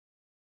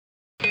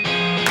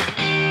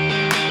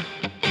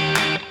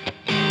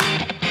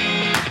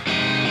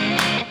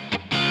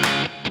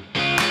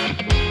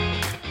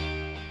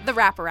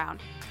Wraparound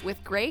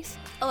with Grace,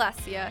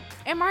 Alessia,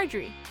 and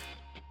Marjorie.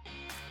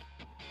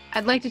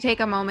 I'd like to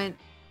take a moment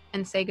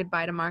and say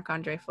goodbye to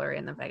Marc-Andre Fleury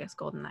and the Vegas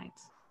Golden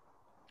Knights.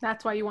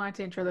 That's why you wanted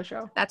to intro the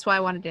show. That's why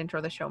I wanted to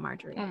intro the show,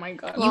 Marjorie. Oh my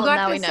God. Well,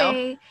 now we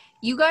know.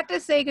 You got to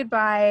say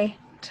goodbye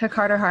to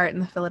Carter Hart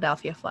and the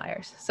Philadelphia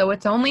Flyers. So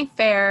it's only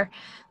fair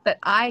that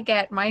I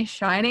get my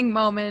shining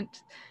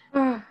moment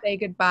to say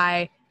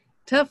goodbye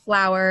to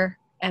Flower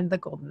and the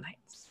Golden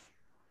Knights.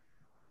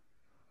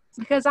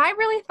 Because I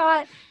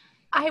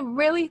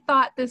really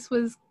thought this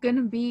was going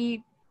to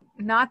be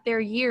not their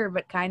year,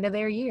 but kind of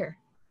their year.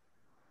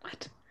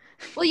 What?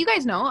 Well, you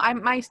guys know,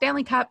 my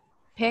Stanley Cup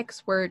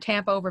picks were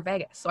Tampa over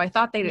Vegas, so I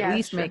thought they'd at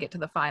least make it to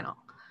the final.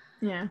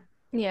 Yeah.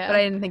 But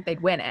I didn't think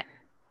they'd win it.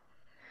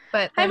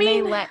 But then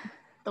they let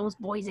those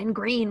boys in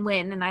green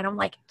win, and I don't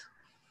like it.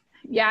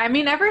 Yeah, I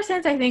mean, ever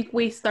since I think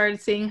we started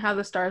seeing how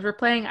the Stars were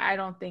playing, I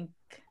don't think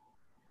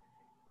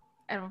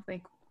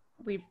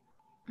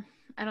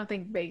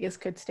Vegas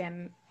could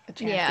stand a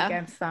chance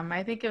against them.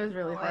 I think it was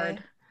really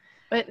hard.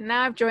 But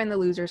now I've joined the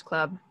Losers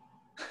Club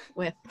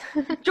with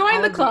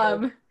Join the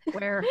club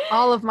where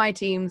all of my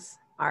teams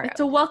are. It's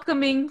a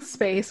welcoming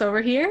space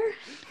over here.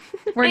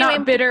 We're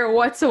not bitter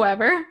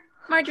whatsoever.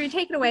 Marjorie,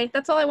 take it away.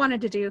 That's all I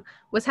wanted to do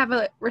was have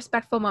a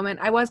respectful moment.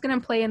 I was going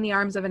to play In the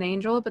Arms of an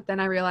Angel, but then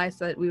I realized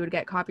that we would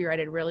get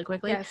copyrighted really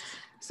quickly. Yes.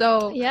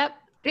 So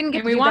didn't get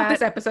and to we want that.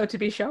 this episode to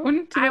be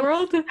shown to the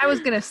world. I was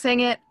going to sing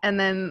it, and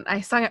then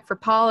I sung it for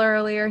Paula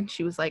earlier, and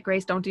she was like,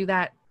 Grace, don't do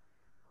that.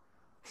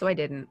 So I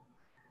didn't.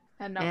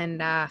 And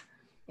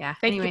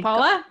Thank you,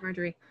 Paula.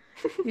 Marjorie.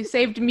 You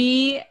saved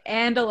me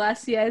and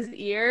Alessia's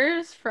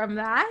ears from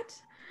that,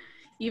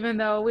 even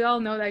though we all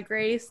know that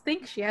Grace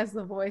thinks she has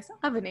the voice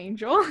of an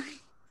angel.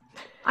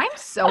 I'm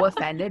so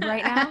offended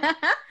right now.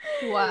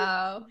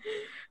 Wow.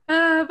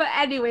 But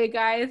anyway,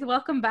 guys,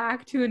 welcome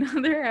back to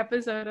another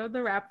episode of the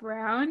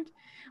Wraparound.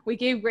 We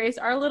gave Grace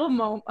her little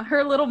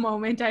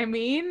moment. I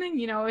mean,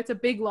 it's a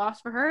big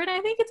loss for her, and I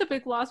think it's a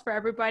big loss for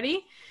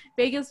everybody.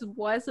 Vegas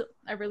was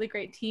a really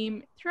great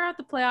team throughout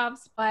the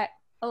playoffs, but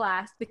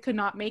alas, they could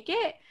not make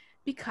it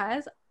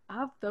because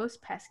of those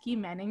pesky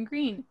men in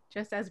green,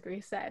 just as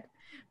Grace said.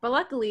 But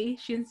luckily,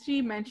 since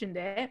she mentioned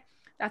it,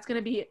 that's going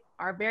to be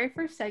our very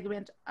first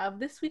segment of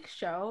this week's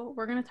show.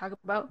 We're going to talk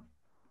about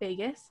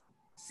Vegas.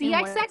 See,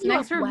 I set you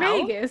next up for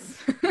well.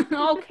 Vegas.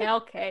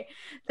 Okay.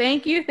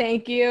 Thank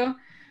you.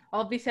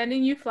 I'll be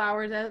sending you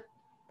flowers as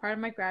part of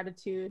my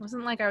gratitude. It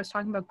wasn't like I was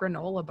talking about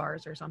granola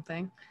bars or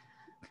something.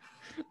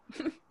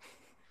 Can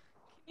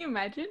you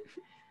imagine?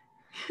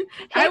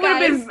 Hey I would have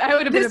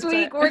been this upset.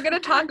 week we're going to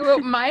talk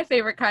about my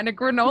favorite kind of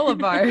granola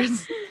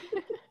bars.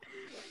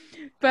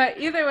 But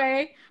either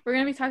way, we're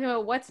going to be talking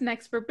about what's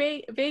next for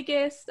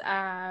Vegas,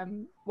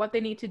 what they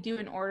need to do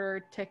in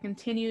order to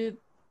continue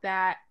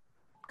that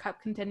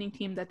cup contending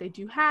team that they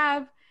do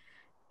have,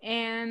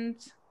 and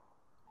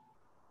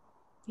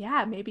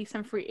maybe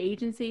some free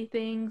agency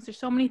things. There's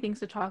so many things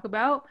to talk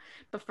about.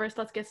 But first,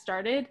 let's get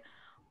started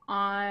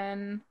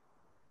on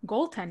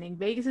goaltending.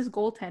 Vegas's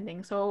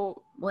goaltending.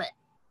 So what?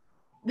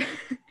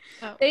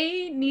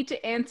 They need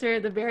to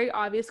answer the very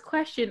obvious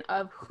question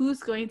of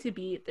who's going to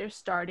be their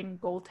starting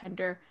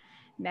goaltender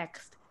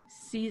next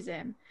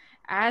season.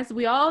 As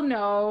we all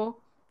know,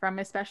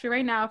 especially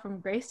right now,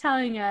 from Grace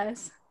telling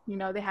us,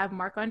 they have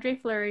Marc-Andre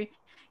Fleury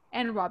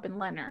and Robin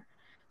Lehner.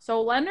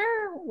 So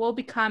Lehner will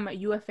become a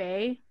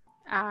UFA,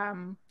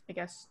 I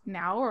guess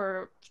now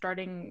or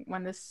starting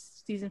when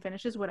this season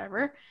finishes,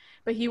 whatever.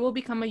 But he will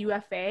become a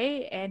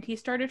UFA, and he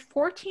started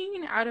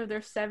 14 out of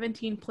their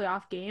 17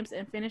 playoff games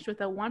and finished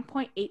with a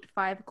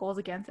 1.85 goals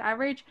against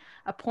average,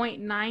 a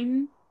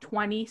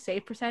 .920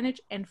 save percentage,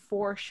 and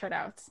 4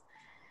 shutouts.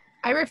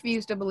 I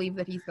refuse to believe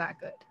that he's that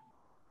good.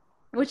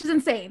 Which is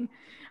insane.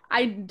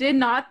 I did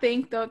not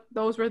think that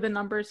those were the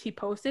numbers he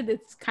posted.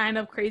 It's kind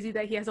of crazy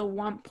that he has a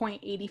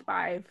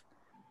 1.85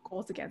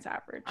 goals against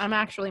average. I'm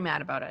actually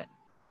mad about it.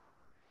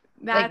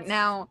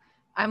 Now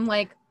I'm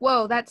like,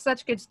 whoa, that's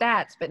such good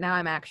stats, but now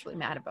I'm actually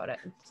mad about it.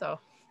 So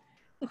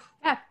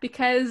yeah,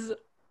 because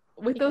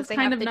those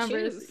kinds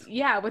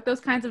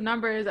of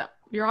numbers,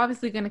 you're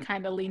obviously going to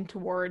kind of lean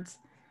towards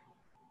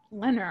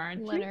Lehner,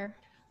 aren't you?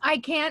 I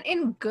can't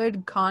in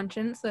good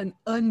conscience and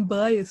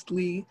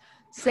unbiasedly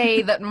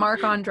say that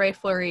Marc-Andre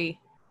Fleury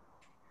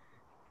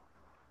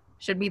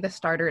should be the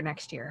starter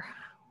next year.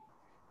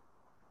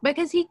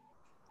 Because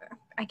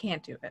I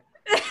can't do it.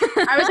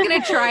 I was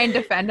going to try and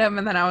defend him,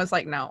 and then I was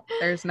like, no,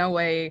 there's no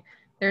way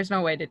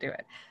to do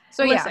it.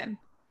 So listen,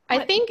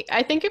 I think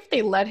if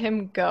they let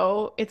him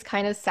go, it's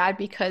kind of sad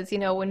because,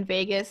 when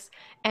Vegas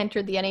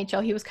entered the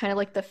NHL, he was kind of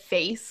like the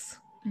face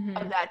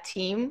of that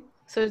team.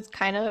 So it's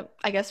kind of,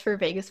 I guess for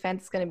Vegas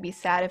fans, it's going to be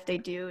sad if they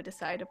do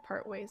decide to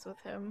part ways with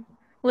him.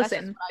 Listen,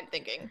 that's just what I'm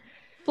thinking.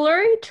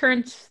 Fleury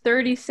turns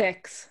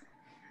 36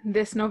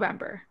 this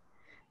November.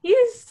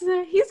 He's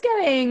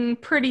getting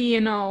pretty,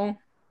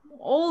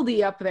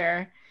 oldie up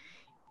there.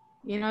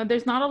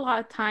 There's not a lot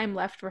of time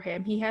left for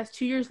him. He has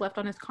 2 years left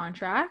on his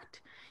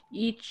contract.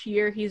 Each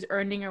year he's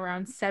earning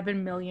around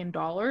 $7 million,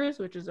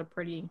 which is a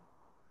pretty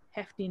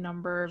hefty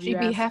number. She'd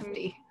be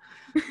hefty.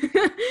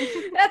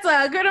 That's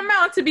a good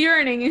amount to be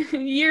earning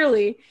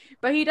yearly.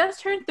 But he does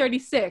turn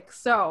 36,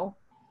 so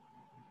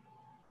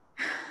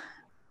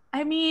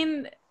I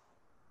mean,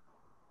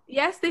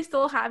 yes, they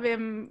still have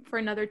him for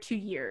another 2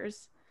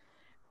 years.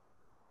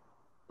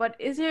 But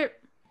is it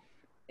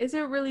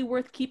really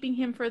worth keeping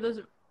him for those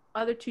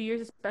other 2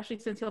 years, especially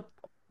since he'll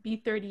be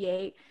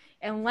 38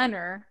 and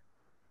Leonard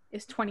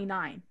is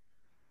 29?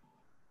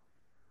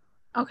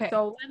 Okay.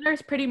 So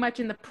Leonard's pretty much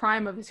in the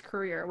prime of his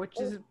career, which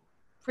is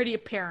pretty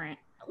apparent.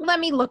 Let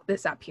me look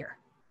this up here.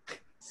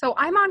 So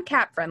I'm on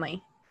Cap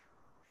Friendly.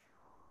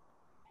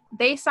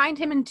 They signed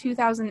him in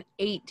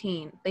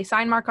 2018. They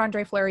signed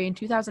Marc-Andre Fleury in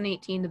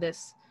 2018 to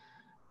this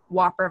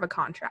whopper of a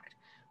contract,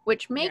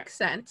 which makes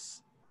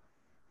sense.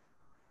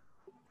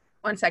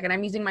 1 second,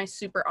 I'm using my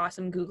super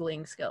awesome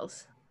Googling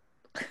skills.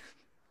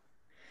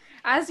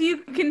 As you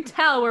can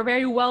tell, we're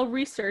very well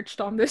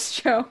researched on this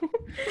show.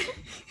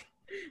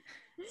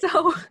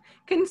 So,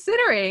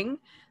 considering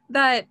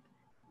that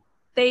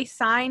they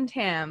signed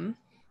him,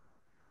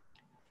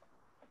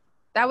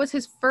 that was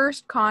his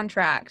first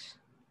contract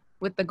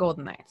with the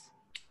Golden Knights.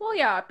 Well,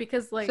 yeah,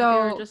 because like they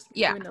were just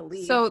doing the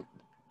league. So,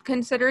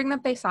 considering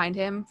that they signed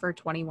him for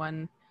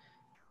 $21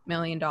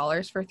 million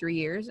for 3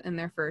 years in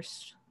their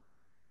first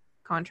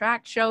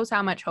contract, shows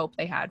how much hope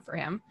they had for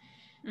him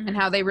and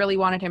how they really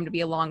wanted him to be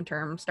a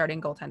long-term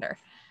starting goaltender.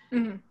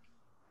 Mm-hmm.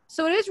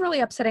 So it is really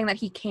upsetting that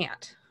he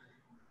can't.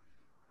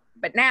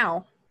 But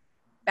now,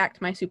 back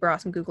to my super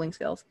awesome Googling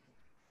skills.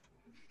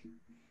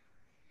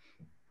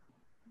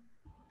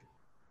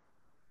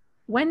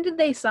 When did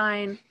they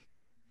sign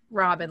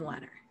Robin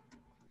Leonard?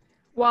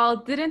 Well,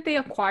 didn't they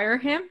acquire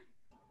him?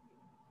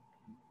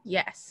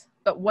 Yes.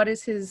 But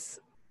what's his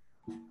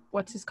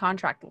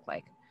contract look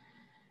like?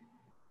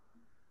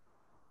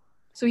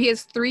 So he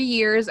has 3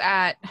 years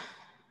at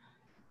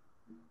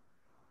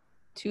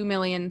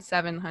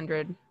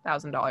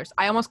 $2,700,000.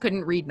 I almost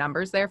couldn't read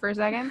numbers there for a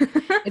second.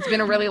 It's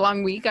been a really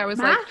long week. I was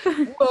like,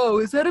 whoa,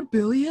 is that $1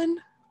 billion?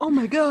 Oh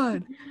my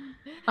God.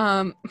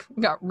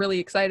 Got really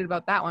excited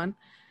about that one.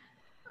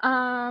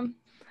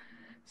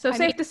 So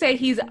safe to say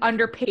he's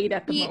underpaid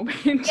at the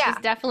moment. Yeah,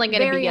 he's definitely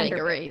going to be getting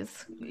a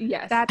raise.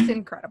 Yes. That's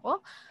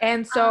incredible.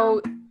 And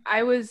so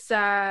I was,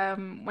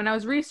 when I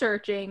was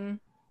researching,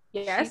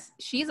 yes.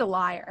 She's a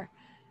liar.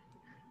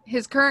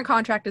 His current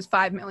contract is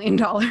 $5 million.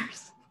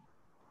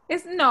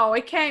 No,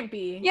 it can't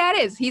be. Yeah, it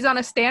is. He's on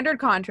a standard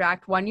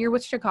contract, 1 year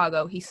with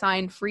Chicago. He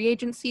signed free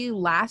agency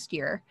last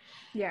year.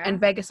 Yeah. And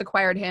Vegas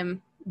acquired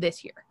him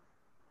this year.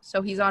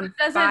 So he's on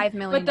 $5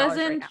 million. But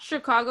doesn't right now.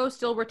 Chicago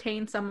still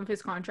retain some of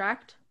his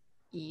contract?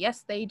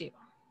 Yes, they do.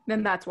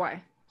 Then that's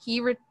why.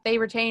 They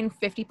retain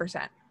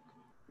 50%.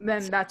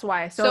 Then that's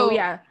why. So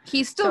yeah.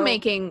 He's still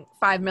making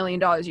 $5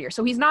 million a year.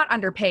 So he's not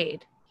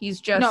underpaid. He's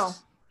just... No.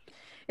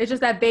 It's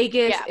just that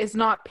Vegas is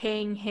not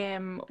paying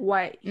him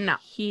what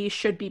he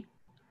should be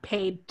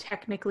paid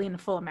technically in the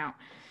full amount.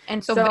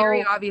 And so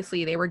very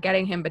obviously they were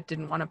getting him but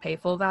didn't want to pay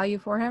full value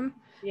for him.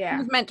 Yeah. He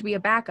was meant to be a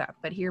backup,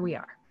 but here we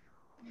are.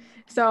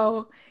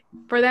 So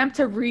for them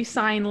to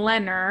re-sign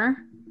Leonard,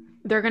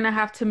 they're going to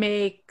have to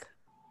make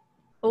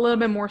a little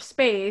bit more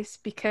space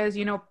because,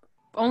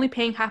 only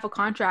paying half a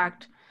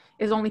contract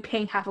is only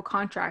paying half a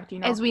contract,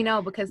 As we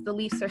know, because the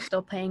Leafs are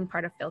still paying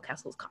part of Phil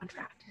Kessel's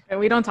contract. And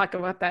we don't talk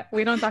about that.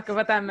 We don't talk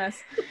about that mess.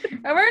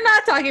 We're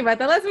not talking about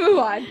that. Let's move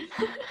on.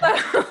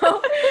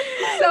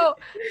 So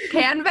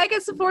can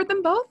Vegas afford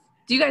them both?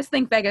 Do you guys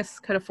think Vegas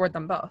could afford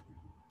them both?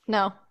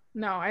 No.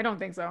 No, I don't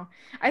think so.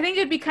 I think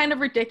it'd be kind of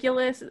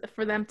ridiculous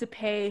for them to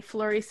pay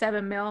Fleury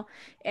 $7 million,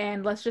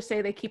 and let's just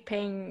say they keep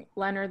paying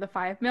Leonard the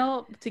 $5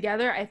 million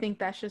together. I think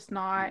that's just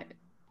not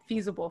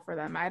feasible for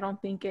them. I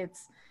don't think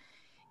it's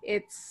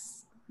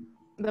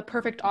the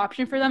perfect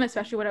option for them,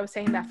 especially what I was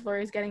saying that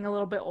Fleury is getting a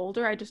little bit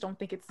older. I just don't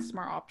think it's the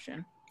smart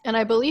option. And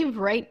I believe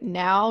right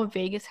now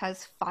Vegas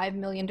has $5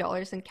 million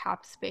in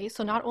cap space.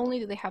 So not only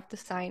do they have to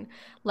sign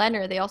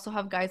Leonard, they also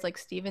have guys like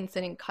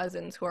Stevenson and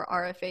Cousins who are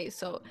RFAs.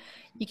 So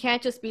you can't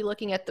just be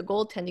looking at the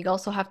goaltend. You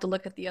also have to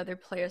look at the other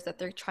players that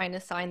they're trying to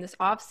sign this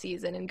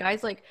offseason. And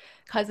guys like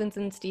Cousins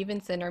and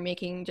Stevenson are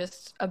making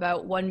just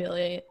about $1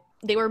 million.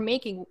 They were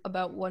making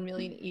about $1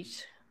 million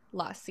each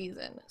last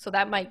season. So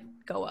that might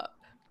go up.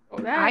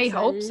 Oh, I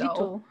hope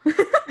so.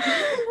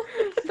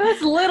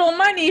 That's little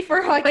money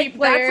for hockey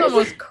players. That's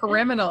almost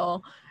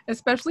criminal,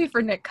 especially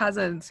for Nick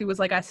Cousins, who was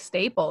like a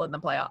staple in the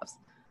playoffs.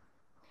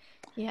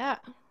 Yeah.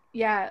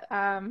 Yeah.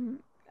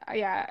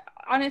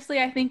 Honestly,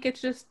 I think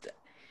it's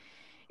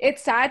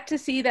sad to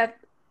see that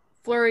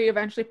Fleury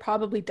eventually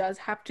probably does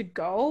have to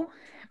go,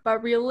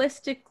 but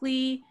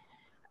realistically,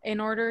 in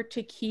order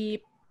to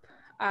keep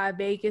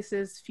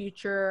Vegas's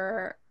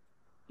future,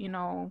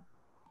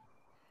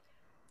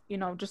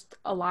 just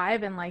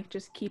alive and like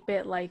just keep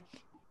it like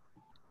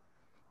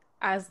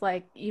as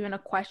like even a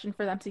question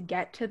for them to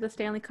get to the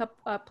Stanley Cup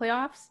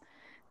playoffs,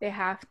 they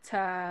have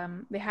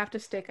to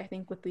stick, I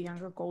think, with the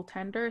younger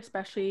goaltender,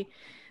 especially,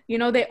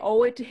 they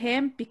owe it to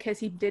him because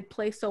he did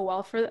play so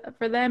well for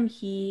them.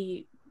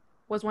 He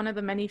was one of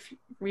the many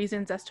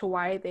reasons as to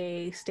why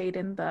they stayed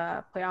in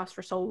the playoffs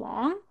for so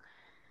long.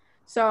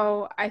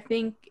 So I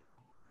think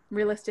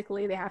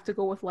realistically they have to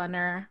go with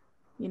Leonard.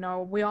 You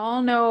know, we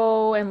all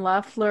know and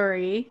love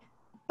Fleury.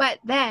 But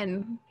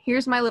then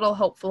here's my little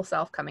hopeful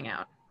self coming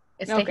out.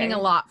 It's taking a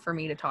Okay. lot for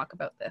me to talk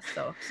about this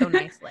so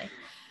nicely.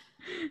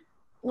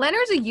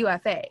 Leonard's a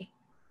UFA.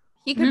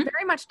 He could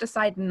very much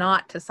decide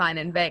not to sign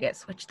in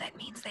Vegas, which then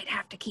means they'd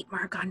have to keep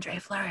Marc-Andre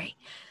Fleury.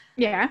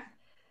 Yeah.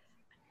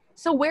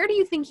 So where do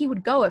you think he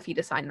would go if he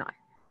decided not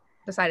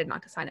to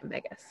sign in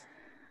Vegas?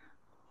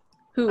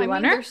 Who, I mean,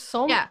 Leonard?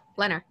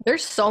 Leonard.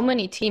 there's so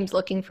many teams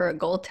looking for a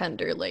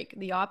goaltender. Like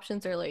the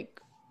options are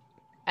like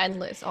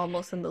endless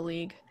almost in the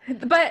league.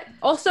 But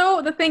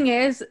also the thing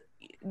is,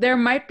 there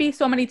might be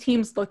so many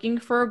teams looking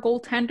for a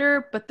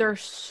goaltender, but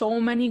there's so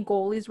many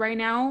goalies right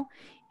now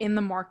in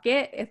the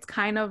market. It's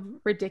kind of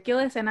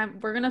ridiculous. And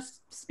we're going to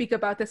speak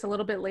about this a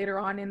little bit later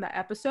on in the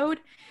episode.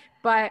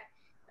 But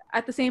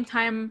at the same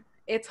time,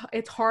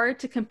 it's hard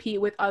to compete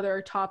with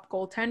other top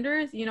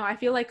goaltenders. You know, I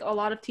feel like a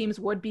lot of teams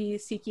would be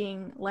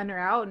seeking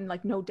Leonard out, and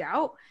like no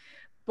doubt.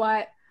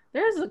 But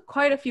there's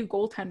quite a few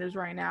goaltenders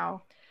right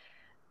now.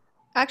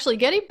 Actually,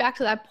 getting back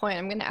to that point,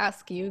 I'm going to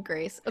ask you,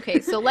 Grace. Okay,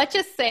 so let's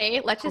just say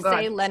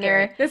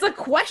Leonard. There's a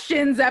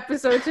questions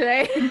episode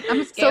today.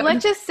 I'm scared. So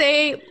let's just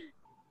say,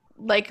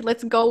 like,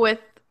 let's go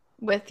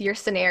with your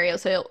scenario.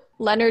 So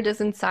Leonard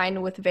doesn't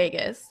sign with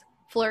Vegas.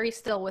 Fleury's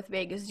still with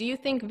Vegas. Do you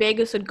think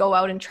Vegas would go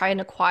out and try and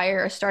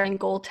acquire a starting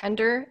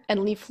goaltender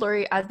and leave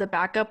Fleury as the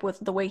backup with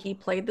the way he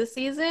played this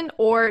season,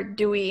 or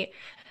do we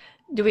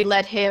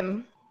let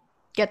him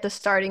get the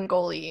starting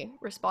goalie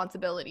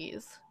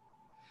responsibilities?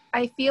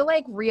 I feel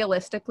like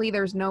realistically,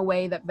 there's no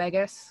way that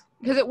Vegas,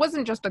 because it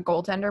wasn't just a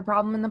goaltender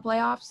problem in the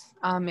playoffs.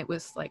 It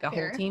was like a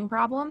whole team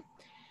problem.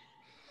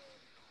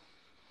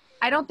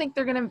 I don't think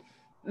they're going to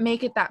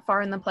make it that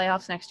far in the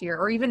playoffs next year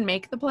or even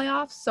make the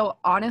playoffs. So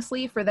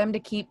honestly, for them to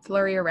keep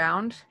Fleury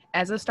around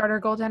as a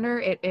starter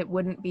goaltender, it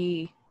wouldn't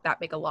be that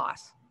big a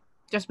loss.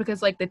 Just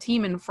because like the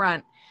team in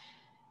front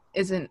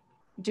isn't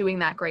doing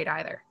that great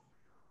either.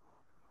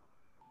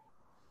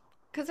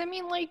 Because I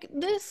mean, like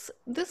this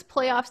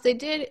playoffs, they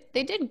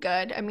did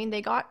good. I mean,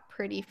 they got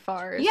pretty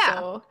far. Yeah,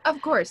 so. Of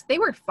course they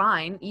were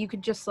fine. You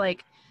could just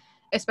like,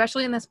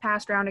 especially in this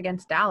past round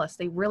against Dallas,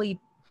 they weren't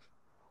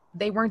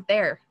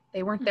there.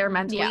 They weren't there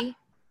mentally. Yeah.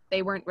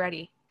 They weren't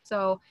ready.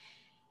 So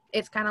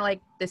it's kind of like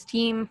this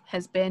team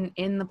has been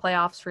in the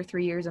playoffs for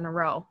 3 years in a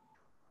row,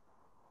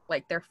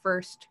 like their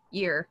first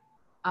year,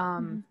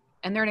 and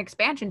they're an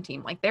expansion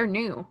team. Like they're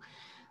new.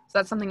 So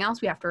that's something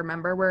else we have to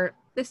remember.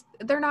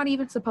 They're not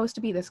even supposed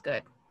to be this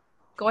good.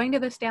 Going to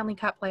the Stanley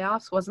Cup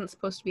playoffs wasn't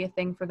supposed to be a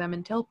thing for them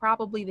until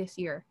probably this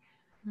year,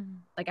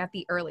 like at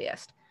the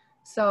earliest.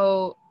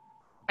 So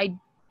I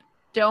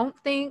don't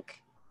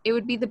think it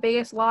would be the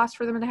biggest loss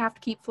for them to have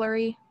to keep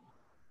Fleury.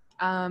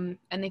 And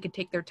they could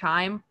take their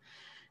time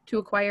to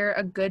acquire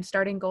a good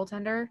starting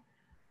goaltender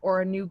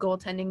or a new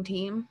goaltending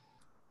team.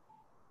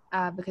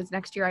 Because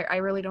next year I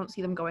really don't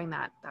see them going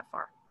that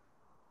far.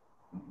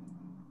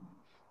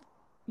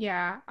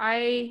 Yeah,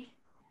 I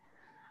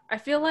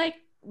feel like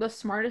the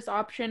smartest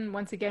option,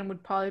 once again,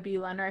 would probably be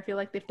Leonard. I feel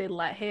like if they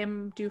let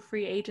him do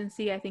free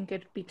agency, I think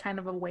it'd be kind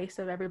of a waste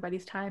of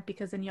everybody's time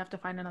because then you have to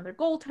find another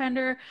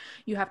goaltender.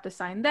 You have to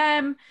sign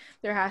them.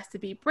 There has to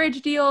be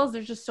bridge deals.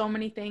 There's just so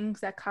many things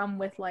that come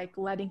with like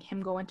letting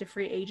him go into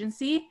free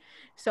agency.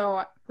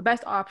 So the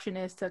best option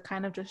is to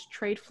kind of just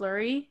trade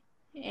Fleury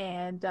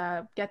and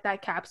get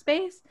that cap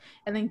space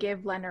and then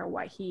give Leonard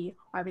what he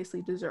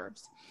obviously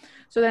deserves.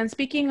 So then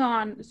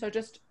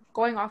just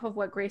going off of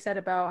what Grace said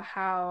about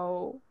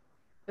how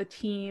the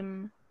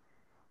team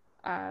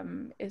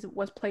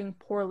was playing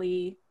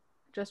poorly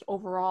just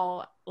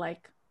overall,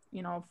 like,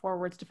 you know,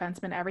 forwards,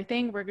 defensemen,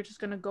 everything, we're just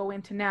going to go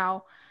into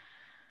now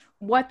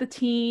what the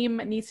team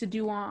needs to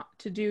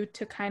do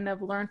to kind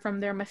of learn from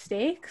their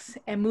mistakes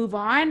and move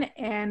on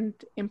and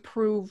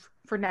improve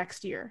for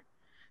next year.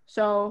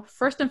 So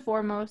first and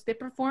foremost, they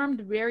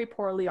performed very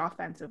poorly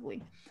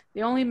offensively.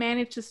 They only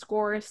managed to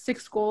score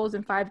 6 goals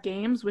in 5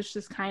 games, which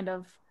is kind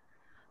of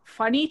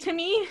funny to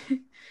me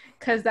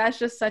because that's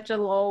just such a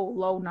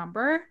low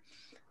number.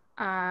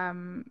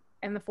 And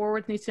the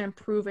forwards need to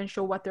improve and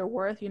show what they're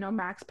worth. You know,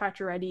 Max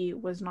Pacioretty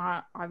was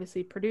not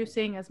obviously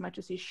producing as much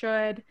as he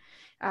should.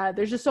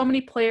 There's just so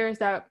many players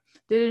that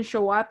didn't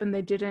show up and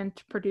they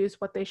didn't produce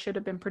what they should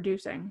have been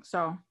producing.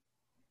 So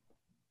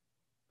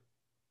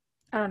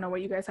I don't know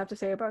what you guys have to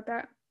say about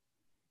that.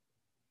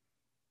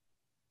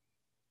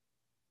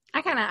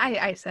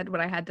 I said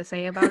what I had to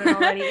say about it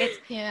already.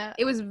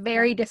 It was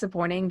very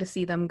disappointing to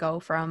see them go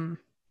from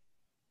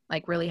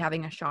like really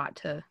having a shot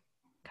to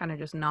kind of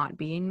just not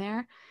being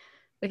there.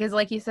 Because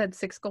like you said,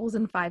 6 goals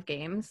in 5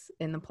 games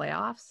in the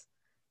playoffs,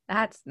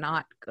 that's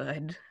not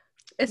good.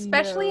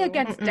 Especially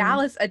against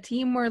Dallas, a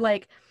team where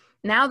like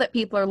now that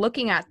people are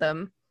looking at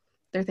them,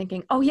 they're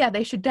thinking, oh yeah,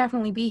 they should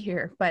definitely be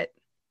here. But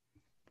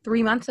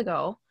 3 months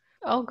ago,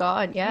 oh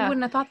God, yeah, you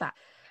wouldn't have thought that.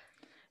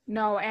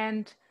 No,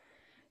 and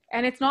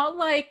it's not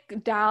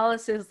like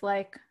Dallas is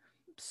like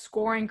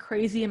scoring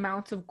crazy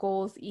amounts of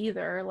goals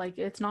either. Like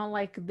it's not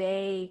like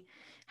they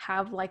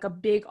have like a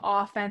big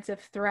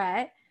offensive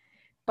threat.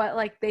 but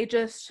like they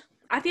just,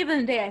 at the end of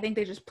the day, I think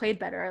they just played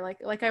better.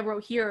 Like I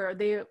wrote here,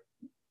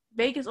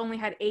 Vegas only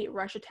had 8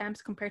 rush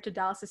attempts compared to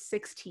Dallas's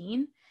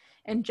 16,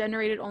 and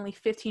generated only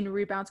 15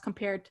 rebounds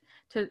compared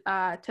to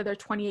their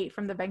 28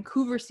 from the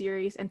Vancouver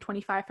series and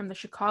 25 from the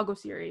Chicago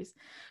series.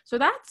 So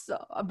that's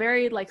a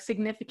very like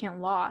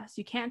significant loss.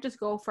 You can't just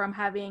go from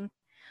having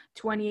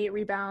 28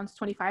 rebounds,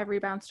 25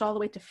 rebounds, all the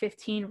way to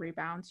 15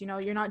 rebounds. You know,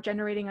 you're not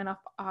generating enough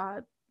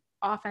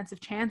offensive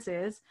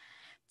chances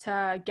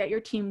to get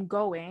your team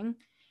going.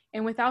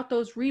 And without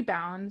those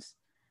rebounds,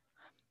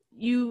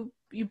 you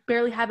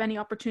barely have any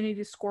opportunity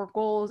to score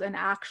goals and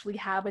actually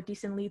have a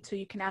decent lead so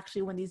you can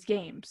actually win these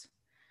games.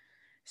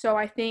 So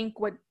I think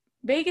what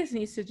Vegas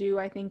needs to do,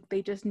 I think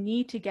they just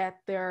need to get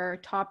their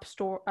top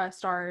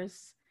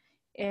stars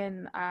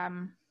in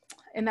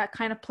that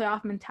kind of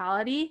playoff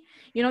mentality.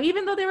 You know,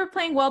 even though they were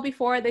playing well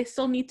before, they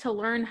still need to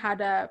learn how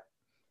to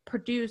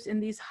produce in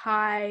these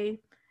high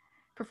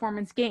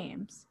performance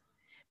games.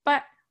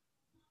 But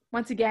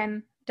once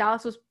again,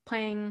 Dallas was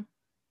playing,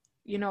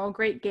 you know, a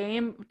great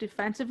game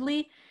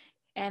defensively,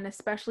 and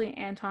especially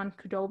Anton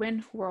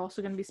Khudobin, who we're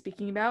also going to be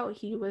speaking about.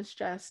 He was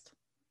just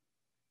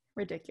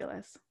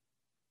ridiculous,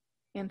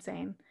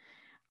 insane.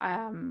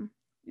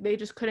 They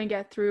just couldn't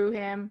get through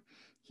him.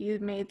 He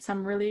made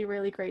some really,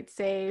 really great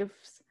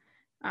saves.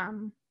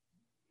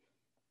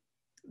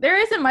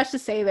 There isn't much to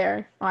say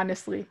there,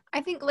 honestly.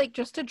 I think, like,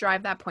 just to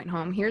drive that point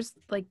home, here's,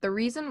 like, the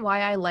reason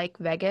why I like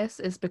Vegas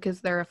is because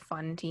they're a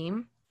fun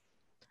team.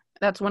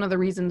 That's one of the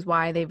reasons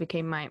why they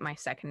became my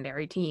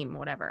secondary team,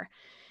 whatever.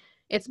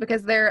 It's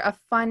because they're a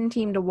fun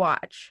team to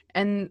watch.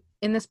 And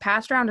in this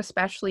past round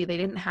especially, they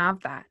didn't have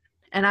that.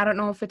 And I don't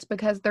know if it's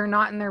because they're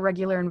not in their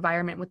regular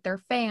environment with their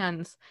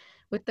fans,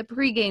 with the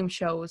pregame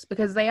shows,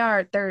 because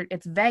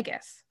it's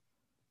Vegas.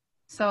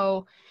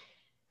 So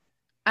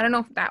I don't know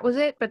if that was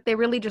it, but they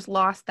really just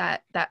lost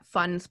that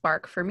fun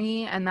spark for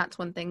me. And that's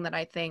one thing that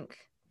I think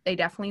they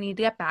definitely need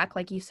to get back.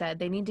 Like you said,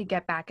 they need to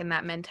get back in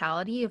that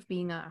mentality of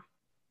being a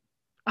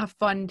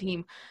fun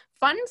team.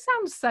 Fun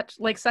sounds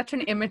such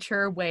an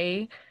immature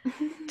way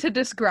to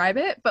describe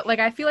it, but like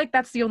I feel like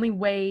that's the only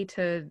way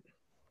to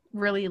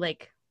really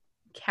like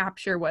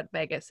capture what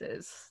Vegas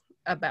is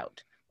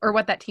about, or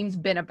what that team's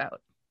been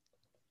about.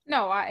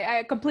 No,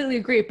 I completely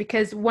agree,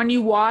 because when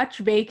you watch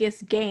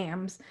Vegas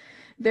games,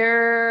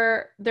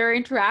 their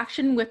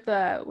interaction with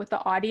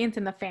the audience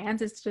and the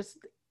fans is just,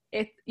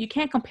 you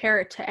can't compare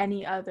it to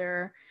any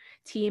other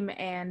team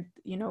and,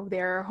 you know,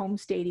 their home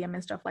stadium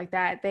and stuff like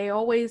that. They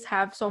always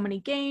have so many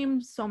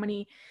games, so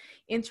many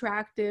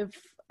interactive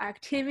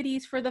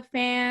activities for the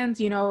fans.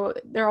 You know,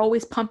 they're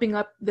always pumping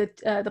up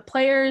the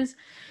players.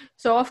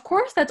 So of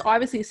course that's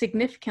obviously a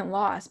significant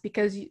loss,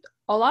 because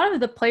a lot of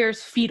the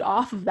players feed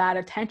off of that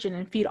attention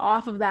and feed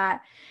off of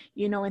that,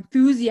 you know,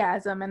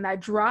 enthusiasm and that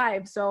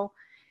drive. So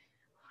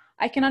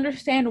I can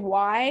understand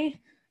why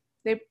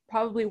they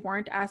probably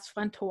weren't as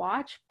fun to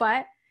watch.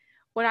 But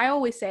what I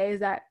always say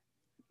is that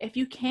if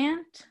you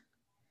can't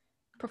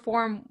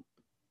perform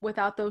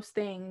without those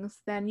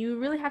things, then you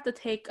really have to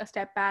take a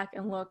step back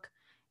and look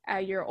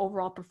at your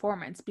overall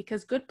performance,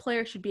 because good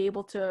players should be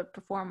able to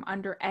perform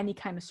under any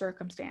kind of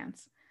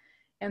circumstance.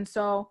 And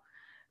so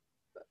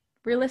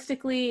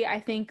realistically, I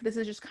think this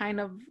is just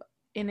kind of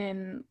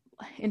an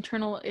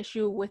internal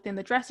issue within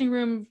the dressing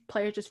room,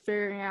 players just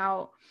figuring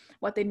out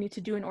what they need to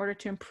do in order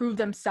to improve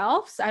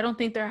themselves. I don't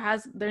think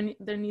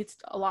there needs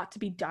a lot to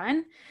be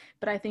done,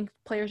 but I think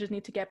players just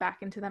need to get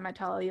back into that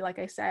mentality, like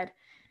I said,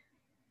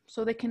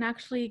 so they can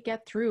actually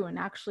get through and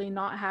actually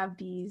not have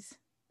these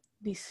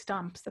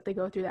stumps that they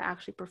go through that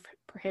actually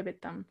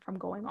prohibit them from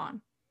going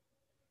on.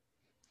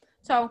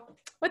 So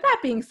with that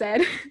being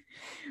said,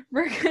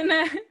 we're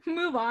gonna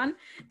move on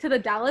to the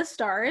Dallas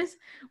Stars.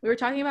 We were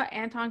talking about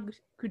Anton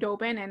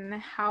Khudobin and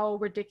how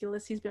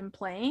ridiculous he's been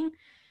playing.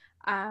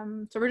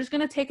 So we're just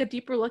going to take a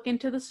deeper look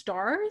into the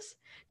Stars,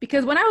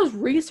 because when I was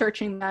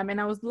researching them and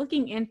I was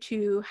looking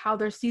into how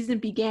their season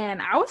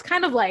began, I was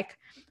kind of like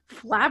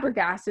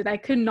flabbergasted. I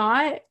could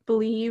not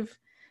believe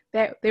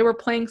that they were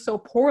playing so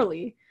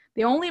poorly.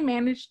 They only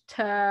managed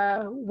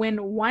to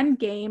win one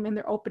game in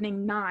their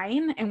opening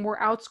 9 and were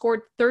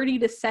outscored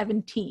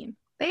 30-17.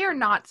 They are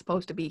not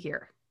supposed to be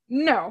here.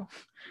 No,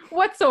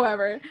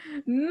 whatsoever.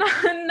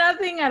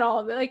 Nothing at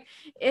all. Like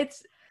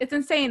it's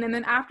insane. And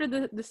then after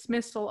the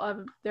dismissal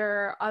of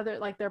their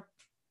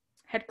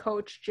head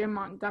coach, Jim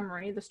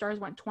Montgomery, the Stars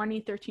went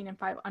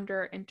 20-13-5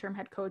 under interim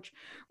head coach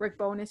Rick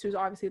Bowness, who's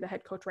obviously the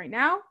head coach right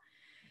now.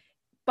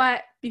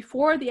 But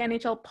before the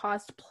NHL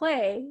paused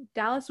play,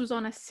 Dallas was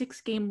on a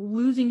 6-game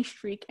losing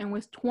streak and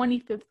was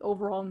 25th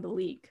overall in the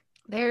league.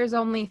 There's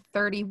only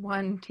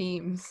 31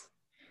 teams.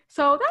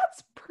 So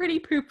that's pretty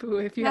poo-poo,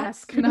 if you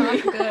ask me.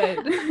 That's not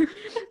good.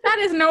 That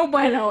is no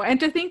bueno. And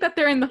to think that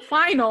they're in the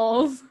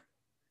finals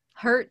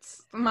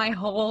hurts my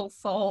whole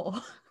soul.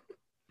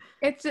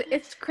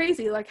 It's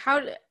crazy. Like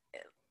I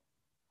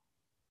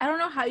don't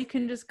know how you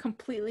can just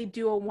completely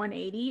do a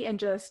 180 and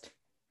just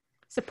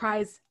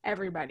surprise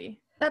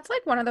everybody. That's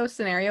like one of those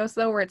scenarios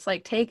though where it's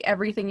like take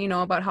everything you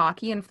know about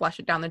hockey and flush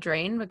it down the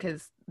drain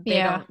because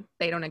they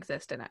don't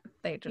exist in it.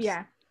 They just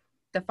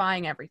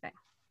defying everything.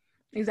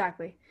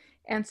 Exactly.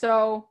 And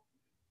so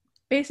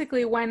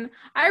basically when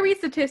I read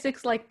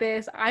statistics like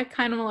this, I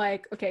kind of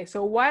like, okay,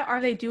 so what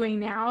are they doing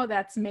now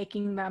that's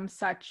making them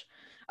such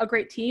a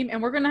great team?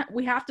 And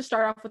we have to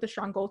start off with a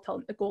strong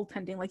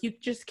goaltending. Like you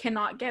just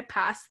cannot get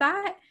past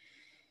that.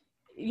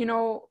 You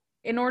know,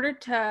 in order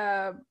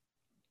to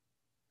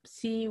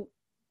see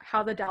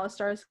how the Dallas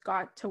Stars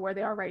got to where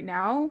they are right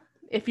now,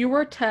 if you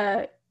were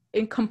to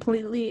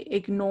completely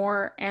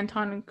ignore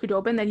Anton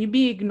Khudobin, then you'd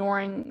be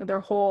ignoring their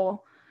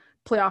whole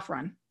playoff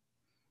run.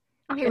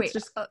 Okay, wait.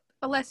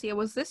 Alessia,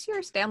 was this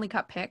your Stanley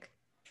Cup pick?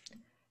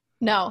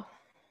 No,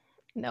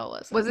 it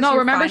wasn't. Was this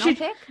your final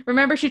pick?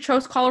 Remember she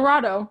chose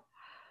Colorado.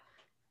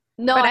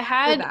 No, but I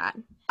had that.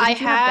 I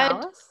had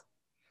Dallas?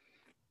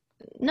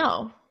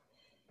 No.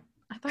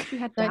 I thought you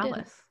had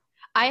Dallas.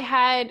 I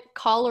had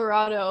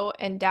Colorado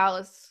and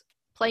Dallas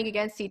playing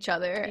against each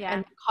other,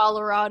 and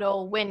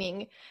Colorado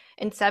winning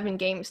in 7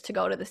 games to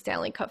go to the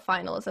Stanley Cup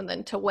Finals and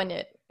then to win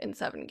it in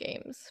 7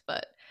 games.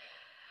 But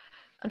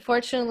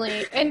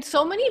unfortunately, and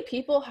so many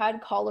people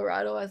had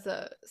Colorado as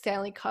a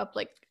Stanley Cup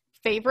like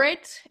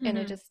favorite, and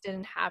it just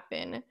didn't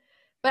happen.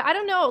 But I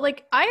don't know,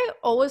 like I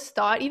always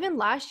thought, even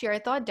last year, I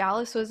thought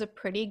Dallas was a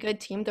pretty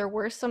good team. There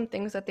were some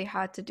things that they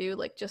had to do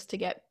like just to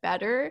get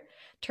better in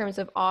terms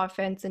of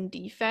offense and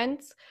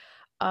defense.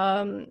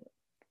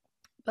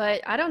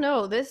 But I don't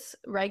know, this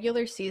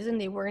regular season,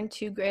 they weren't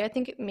too great. I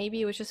think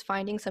maybe it was just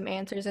finding some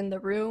answers in the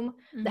room.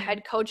 The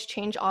head coach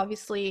change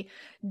obviously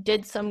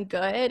did some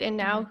good. And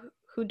now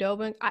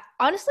Khudobin,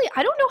 honestly,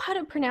 I don't know how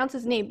to pronounce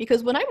his name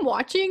because when I'm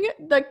watching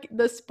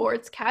the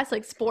sports cast,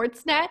 like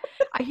Sportsnet,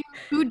 I hear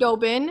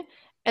Khudobin.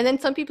 And then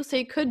some people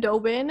say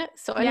Khudobin.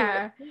 So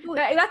anyway,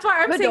 that's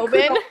why I'm saying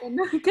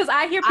Khudobin. Because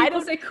I hear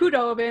people say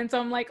Khudobin.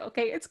 So I'm like,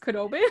 okay, it's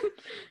Khudobin.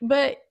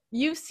 But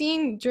you've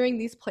seen during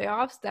these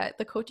playoffs that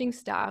the coaching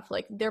staff,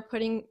 like they're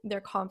putting their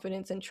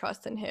confidence and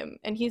trust in him.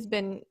 And he's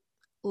been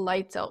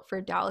lights out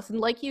for Dallas. And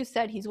like you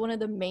said, he's one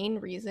of the main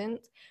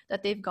reasons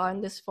that they've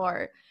gotten this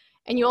far.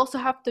 And you also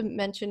have to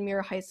mention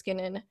Miro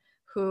Heiskanen,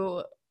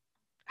 who's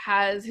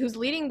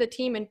leading the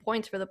team in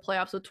points for the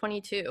playoffs with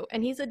 22.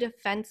 And he's a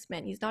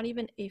defenseman. He's not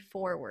even a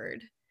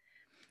forward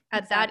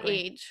at that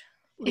age,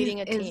 leading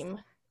a team.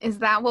 Is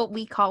that what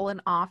we call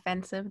an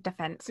offensive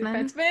defenseman?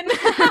 I was going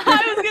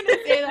to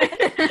say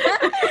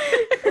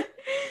that.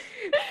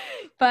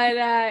 But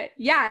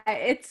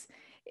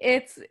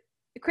it's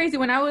crazy.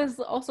 When I was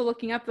also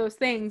looking up those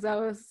things, I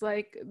was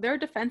like, their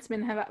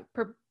defensemen have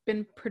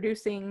been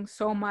producing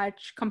so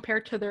much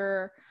compared to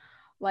their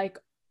like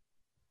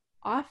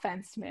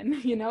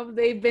offensemen. You know,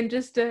 they've been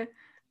just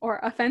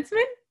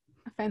offensemen.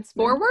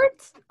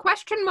 Forwards?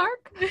 Question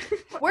mark.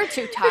 We're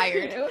too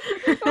tired.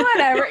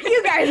 Whatever.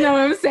 You guys know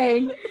what I'm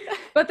saying.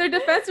 But their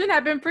defensemen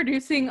have been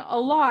producing a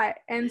lot.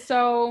 And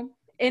so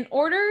in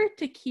order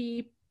to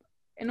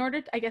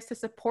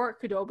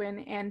support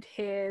Khudobin and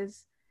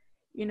his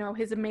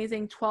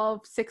amazing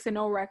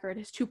 12-6-0 record,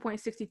 his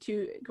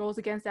 2.62 goals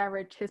against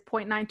average, his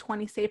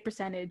 .920 save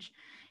percentage,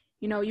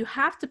 you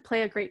have to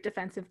play a great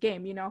defensive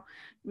game.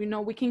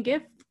 We can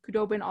give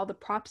Khudobin all the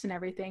props and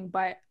everything,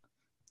 but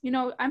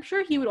I'm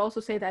sure he would also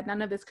say that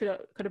none of this could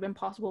have been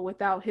possible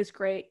without his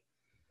great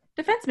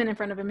defenseman in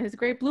front of him, his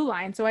great blue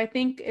line. So I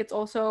think it's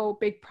also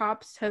big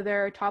props to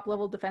their top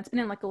level defenseman.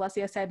 And like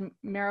Alessia said,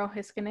 Miro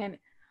Heiskanen.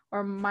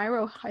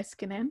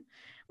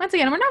 Once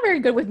again, we're not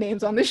very good with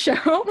names on this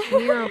show.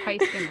 Miro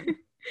Heiskanen.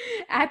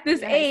 At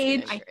this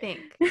age, I think.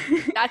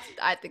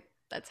 I think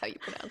that's how you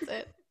pronounce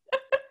it.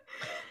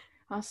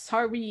 Oh,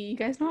 sorry. You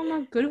guys know I'm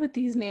not good with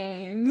these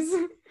names.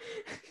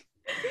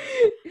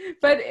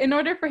 But in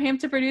order for him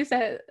to produce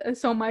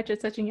so much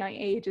at such a young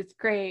age, it's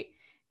great.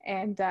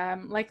 And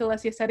like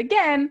Alessia said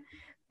again,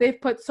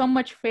 they've put so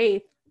much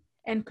faith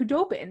in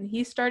Khudobin.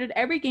 He started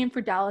every game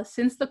for Dallas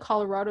since the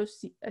Colorado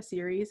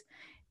series.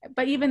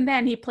 But even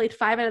then, he played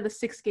 5 out of the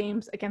 6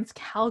 games against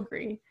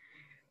Calgary.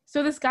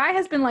 So this guy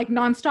has been like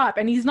nonstop,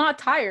 and he's not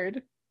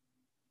tired,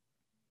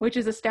 which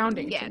is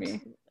astounding to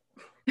me.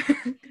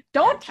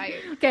 Don't.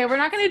 Okay, we're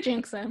not going to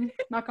jinx him.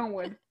 Knock on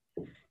wood.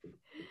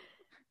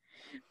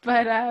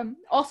 But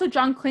also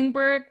John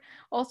Klingberg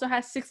also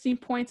has 16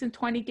 points in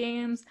 20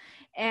 games.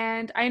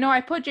 And I know I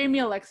put Jamie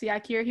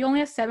Alexiak here. He only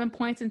has 7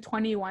 points in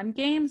 21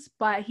 games,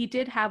 but he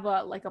did have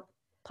a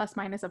plus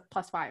minus of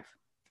 +5.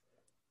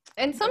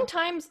 And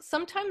sometimes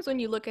when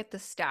you look at the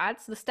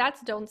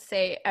stats don't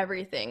say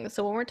everything.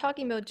 So when we're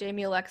talking about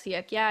Jamie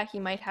Alexiak, he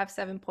might have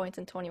 7 points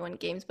in 21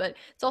 games, but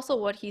it's also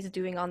what he's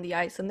doing on the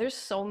ice. And there's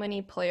so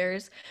many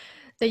players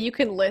that you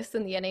can list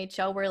in the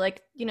NHL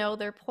where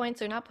their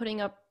points are not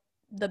putting up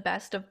the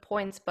best of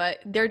points, but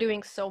they're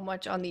doing so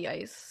much on the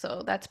ice.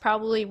 So that's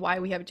probably why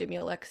we have Jamie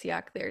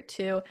Alexiak there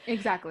too.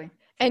 Exactly.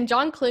 And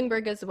John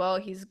Klingberg as well,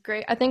 he's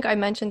great. I think I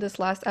mentioned this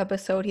last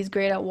episode. He's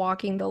great at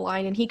walking the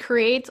line, and he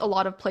creates a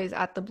lot of plays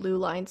at the blue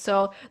line.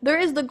 So there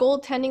is the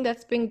goaltending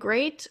that's been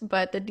great,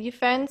 but the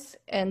defense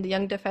and the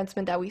young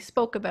defensemen that we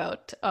spoke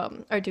about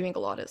are doing a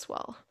lot as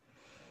well.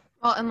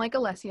 Well, and like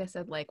Alessia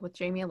said, like with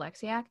Jamie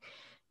Alexiak,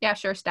 yeah,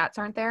 sure, stats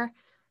aren't there.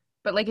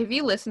 But like if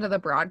you listen to the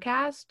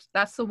broadcast,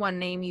 that's the one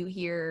name you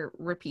hear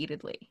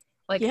repeatedly,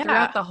 like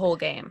throughout the whole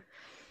game.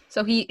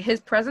 So his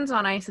presence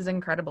on ice is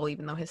incredible,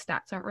 even though his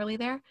stats aren't really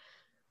there.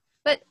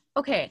 But,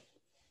 okay,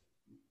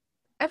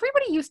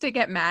 everybody used to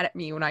get mad at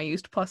me when I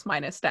used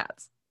plus-minus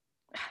stats.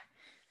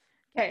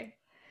 Okay.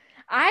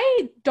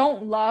 I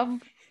don't love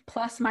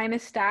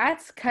plus-minus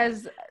stats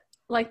because,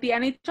 like, the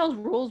NHL's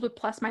rules with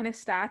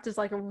plus-minus stats is,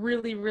 like,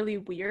 really, really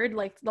weird.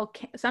 Like,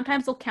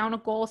 sometimes they'll count a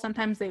goal,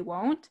 sometimes they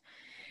won't.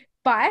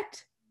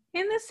 But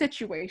in this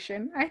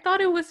situation, I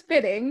thought it was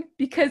fitting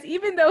because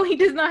even though he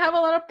does not have a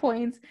lot of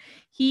points,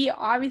 he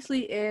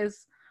obviously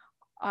is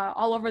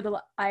all over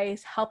the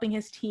ice helping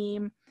his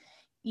team,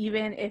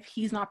 even if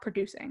he's not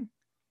producing.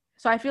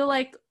 So I feel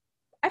like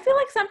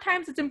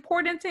sometimes it's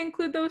important to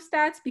include those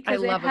stats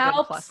because I love it helps.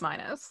 A good plus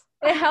minus.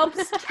 It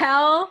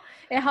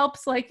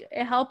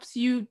helps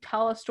you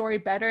tell a story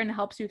better and it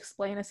helps you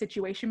explain a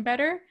situation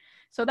better.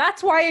 So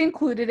that's why I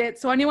included it.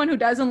 So anyone who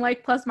doesn't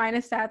like plus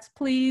minus stats,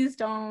 please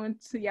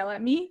don't yell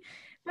at me.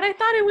 But I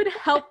thought it would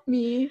help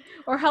me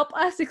or help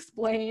us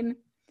explain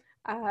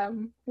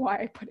why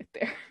I put it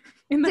there.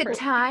 Is it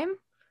time?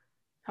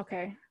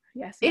 Okay.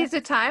 Yes. Is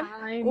it time?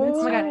 Oh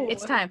my God.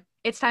 It's time.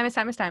 It's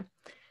time.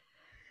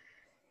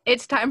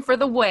 It's time for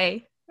the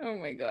way. Oh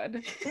my God.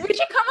 We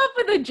should come up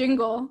with a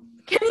jingle.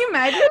 Can you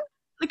imagine?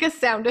 Like a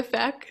sound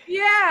effect.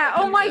 Yeah.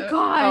 Oh my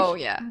gosh. Oh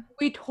yeah.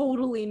 We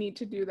totally need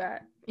to do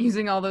that.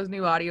 Using all those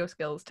new audio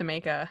skills to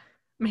make a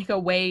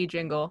way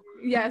jingle.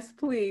 Yes,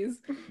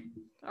 please.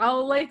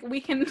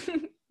 We can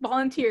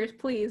volunteers,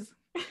 please.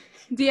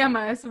 DM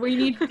us. We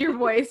need your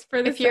voice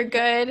for this. If you're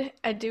good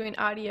at doing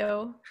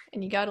audio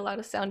and you got a lot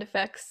of sound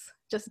effects,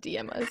 just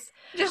DM us.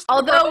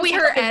 Although we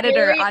have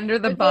editor under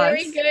the bus.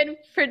 Very good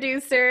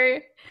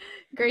producer.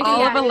 Gracie,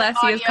 all of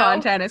Alessia's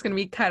content is going to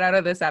be cut out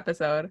of this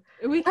episode.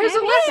 Where's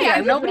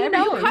Alessia? Nobody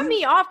knows. You cut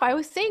me off. I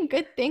was saying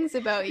good things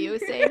about you.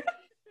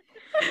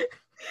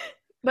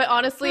 But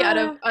honestly, out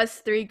of us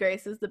three,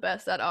 Grace is the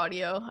best at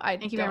audio.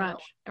 Thank you very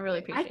much. I really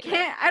appreciate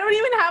it. I don't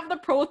even have the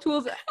Pro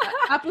Tools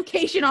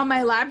application on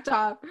my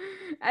laptop.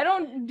 I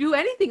don't do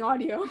anything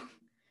audio.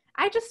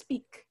 I just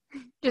speak.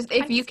 Just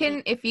if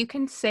you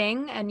can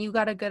sing and you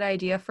got a good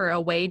idea for a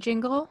way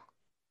jingle,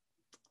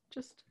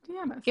 just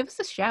DM us. Give us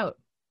a shout.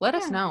 Let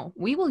us know.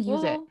 We will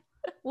use it.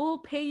 We'll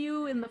pay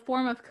you in the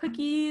form of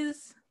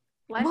cookies.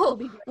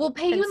 We'll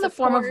pay you in the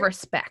form of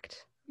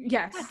respect.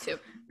 Yes.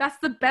 That's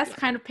the best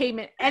kind of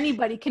payment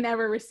anybody can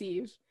ever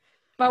receive.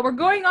 But we're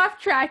going off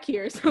track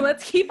here, so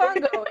let's keep on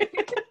going.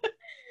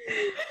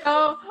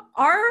 So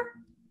our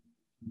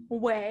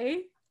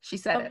way she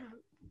said it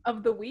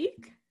of the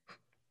week?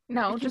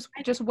 No,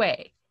 just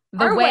way.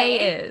 The way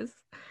is.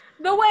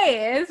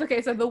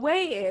 Okay, so the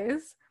way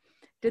is,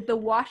 did the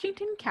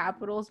Washington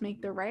Capitals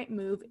make the right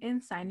move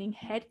in signing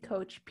head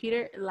coach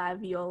Peter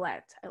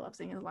Laviolette? I love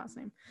saying his last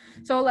name.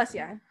 So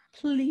Alessia,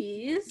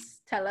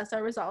 please tell us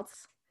our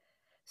results.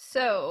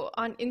 So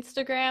on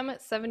Instagram,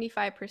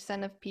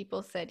 75% of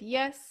people said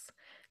yes,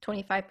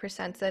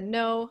 25% said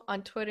no.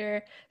 On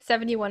Twitter,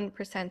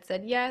 71%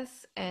 said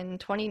yes, and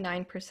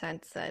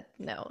 29% said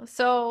no.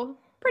 So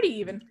pretty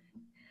even.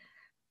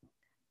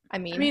 Yeah,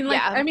 you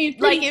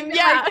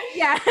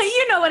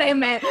know what I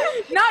meant.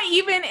 Not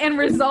even in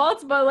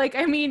results, but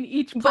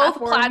each both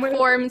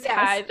platforms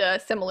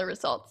had similar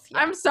results. Yeah.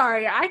 I'm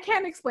sorry, I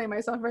can't explain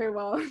myself very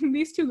well.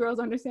 These two girls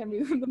understand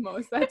me the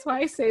most. That's why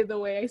I say the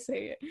way I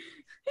say it.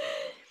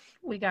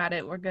 We got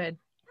it. We're good.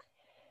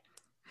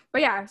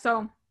 But yeah,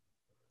 so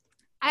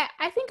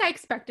I think I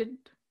expected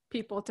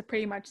people to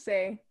pretty much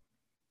say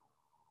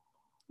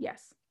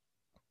yes.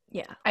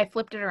 Yeah, I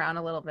flipped it around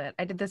a little bit.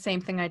 I did the same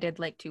thing I did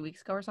 2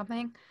 weeks ago or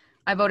something.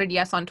 I voted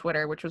yes on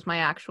Twitter, which was my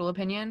actual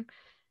opinion.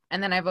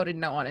 And then I voted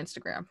no on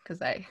Instagram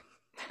because I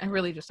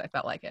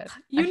felt like it.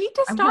 You need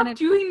to stop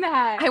doing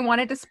that. I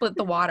wanted to split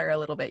the water a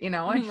little bit,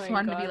 I just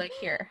wanted to be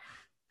here.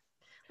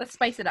 Let's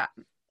spice it up.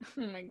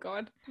 Oh my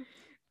God.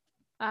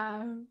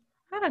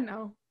 I don't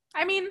know.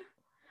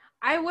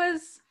 I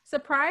was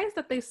surprised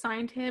that they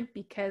signed him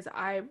because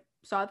I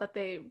saw that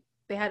they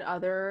had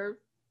other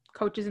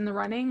coaches in the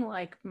running,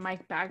 like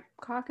Mike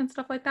Babcock and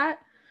stuff like that,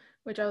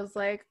 which I was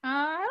like,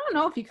 I don't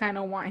know if you kind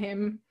of want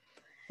him.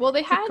 Well,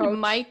 they had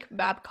Mike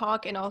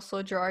Babcock and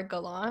also Gerard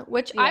Gallant,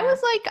 which I was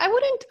like, I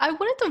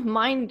wouldn't have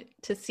mind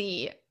to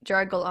see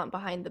Gerard Gallant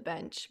behind the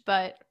bench,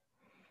 but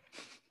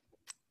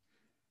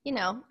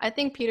I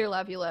think Peter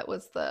Laviolette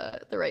was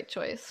the right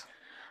choice.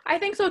 I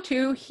think so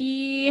too.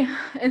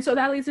 And so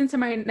that leads into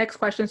my next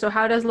question. So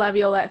how does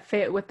Laviolette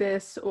fit with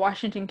this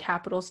Washington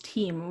Capitals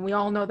team? We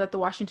all know that the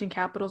Washington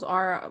Capitals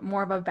are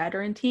more of a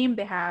veteran team.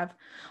 They have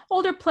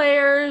older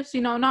players,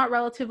 not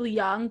relatively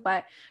young,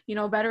 but,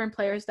 veteran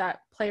players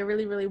that play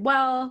really, really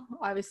well.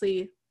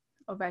 Obviously,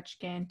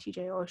 Ovechkin,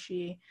 TJ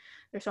Oshie.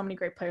 There's so many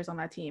great players on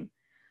that team.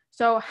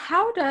 So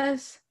how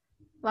does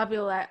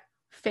Laviolette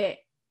fit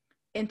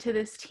into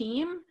this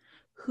team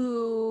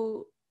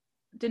who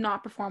did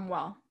not perform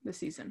well this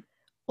season?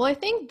 Well, I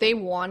think they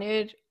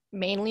wanted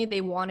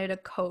a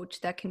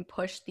coach that can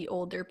push the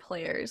older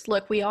players.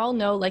 Look, we all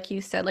know, like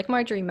you said, like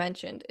Marjorie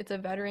mentioned, it's a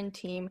veteran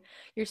team.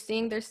 You're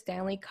seeing their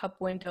Stanley Cup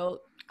window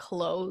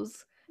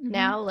close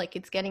now. Like,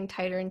 it's getting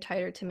tighter and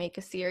tighter to make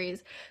a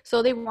series.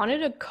 So they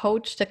wanted a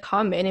coach to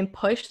come in and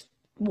push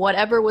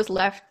whatever was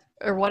left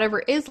or whatever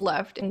is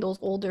left in those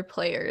older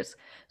players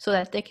so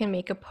that they can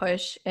make a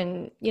push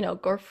and,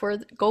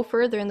 go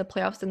further in the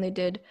playoffs than they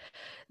did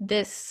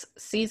this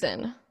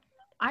season.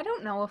 I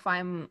don't know if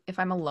I'm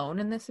alone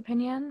in this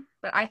opinion,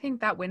 but I think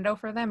that window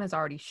for them is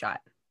already shut.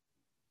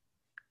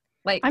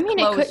 Like, I mean,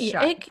 shut,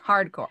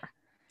 hardcore.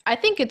 I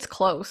think it's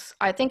close.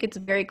 I think it's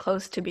very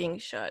close to being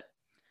shut.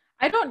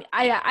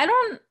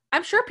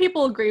 I'm sure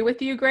people agree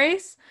with you,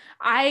 Grace.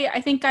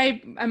 I think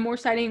I'm more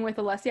siding with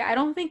Alessia. I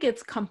don't think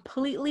it's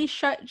completely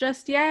shut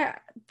just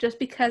yet, just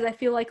because I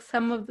feel like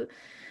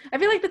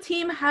the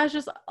team has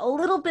just a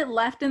little bit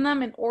left in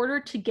them in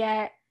order to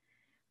get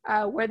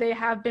where they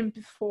have been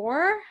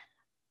before.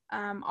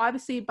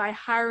 Obviously, by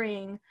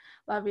hiring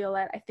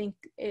Laviolette, I think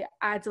it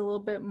adds a little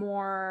bit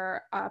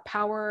more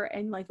power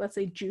and, like, let's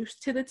say, juice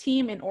to the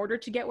team in order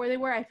to get where they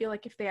were. I feel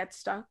like if they had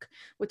stuck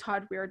with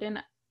Todd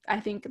Reirden, I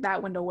think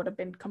that window would have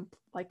been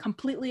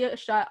completely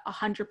shut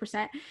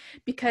 100%,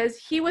 because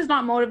he was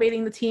not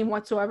motivating the team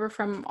whatsoever.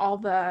 From all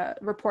the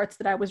reports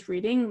that I was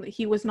reading,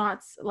 he was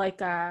not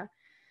like a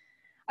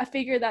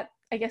figure that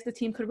I guess the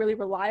team could really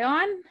rely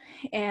on.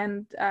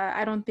 And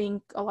I don't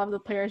think a lot of the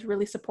players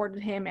really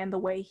supported him and the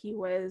way he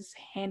was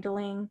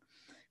handling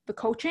the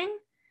coaching.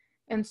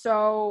 And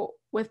so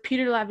with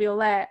Peter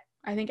Laviolette,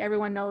 I think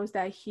everyone knows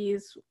that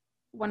he's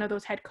one of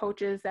those head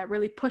coaches that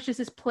really pushes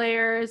his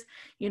players.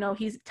 He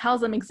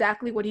tells them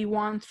exactly what he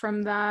wants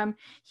from them.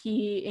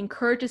 He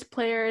encourages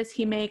players.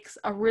 He makes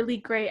a really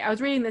great, I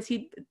was reading this,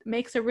 he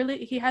does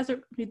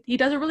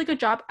a really good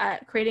job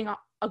at creating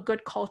a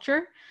good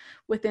culture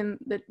within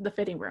the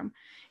fitting room.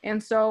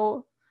 And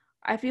so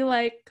I feel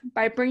like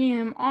by bringing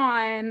him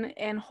on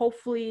and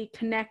hopefully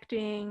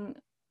connecting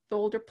the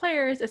older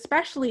players,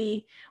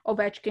 especially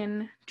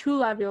Ovechkin, to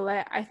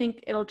Laviolette, I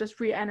think it'll just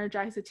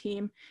re-energize the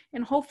team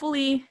and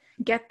hopefully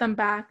get them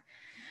back,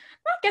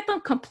 not get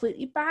them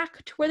completely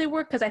back to where they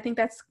were, because I think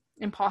that's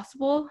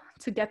impossible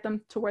to get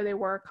them to where they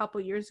were a couple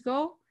years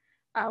ago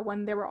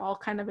when they were all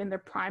kind of in their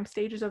prime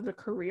stages of their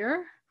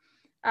career.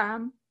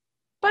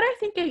 But I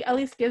think it at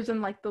least gives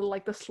them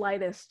the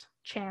slightest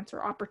chance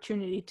or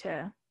opportunity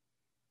to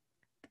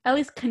at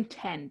least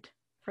contend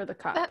for the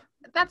cup.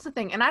 That's the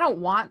thing, and I don't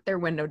want their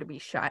window to be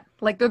shut.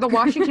 Like, they're the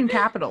Washington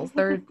Capitals.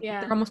 They're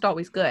almost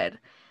always good.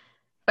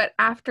 But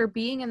after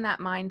being in that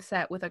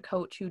mindset with a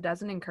coach who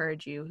doesn't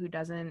encourage you, who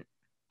doesn't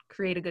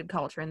create a good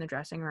culture in the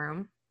dressing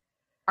room,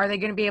 are they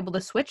going to be able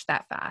to switch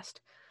that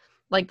fast?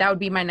 Like, that would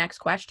be my next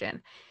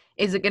question.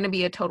 Is it going to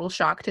be a total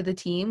shock to the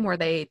team where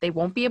they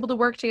won't be able to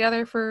work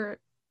together for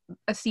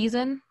a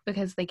season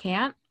because they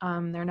can't?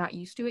 They're not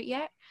used to it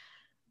yet.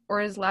 Or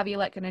is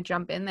Laviolette going to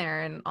jump in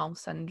there and all of a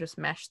sudden just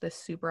mesh this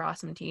super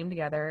awesome team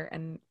together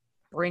and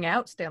bring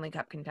out Stanley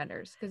Cup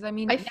contenders? Because, I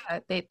mean,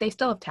 they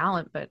still have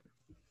talent, but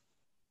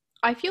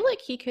I feel like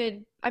he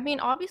could,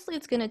 obviously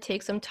it's going to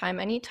take some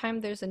time.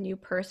 Anytime there's a new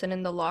person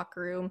in the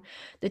locker room,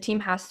 the team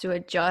has to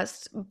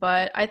adjust,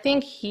 but I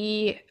think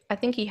he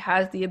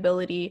has the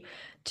ability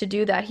to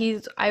do that.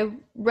 I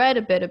read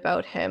a bit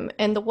about him,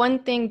 and the one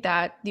thing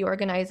that the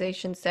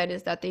organization said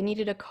is that they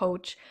needed a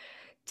coach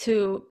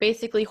to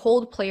basically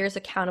hold players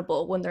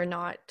accountable when they're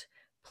not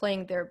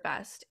playing their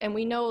best. And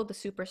we know the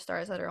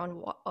superstars that are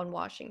on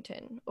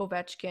Washington,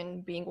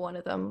 Ovechkin being one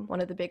of them,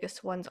 one of the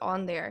biggest ones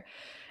on there.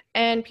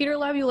 And Peter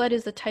Laviolette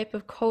is the type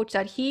of coach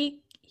that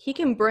he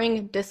can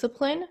bring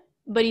discipline,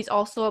 but he's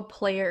also a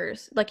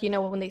player's,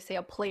 when they say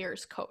a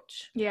player's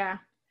coach. Yeah.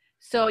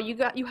 So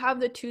you have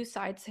the two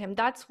sides to him.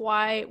 That's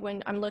why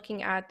when I'm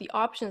looking at the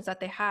options that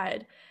they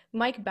had,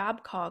 Mike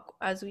Babcock,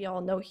 as we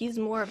all know, he's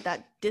more of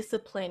that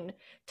discipline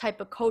type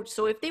of coach.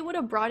 So if they would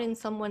have brought in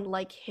someone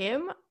like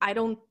him,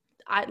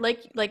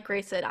 like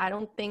Grace said, I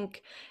don't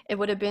think it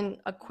would have been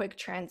a quick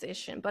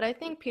transition. But I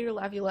think Peter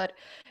Laviolette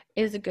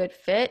is a good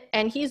fit,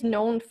 and he's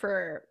known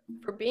for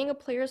being a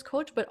player's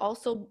coach, but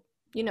also,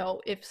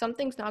 if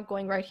something's not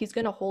going right, he's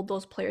going to hold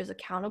those players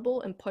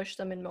accountable and push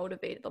them and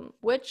motivate them,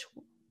 which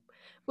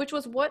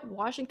was what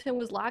Washington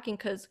was lacking,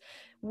 because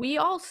we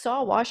all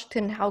saw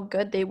Washington, how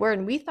good they were,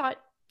 and we thought,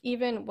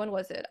 even, when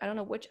was it? I don't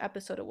know which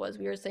episode it was.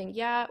 We were saying,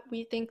 yeah,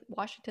 we think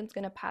Washington's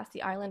going to pass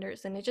the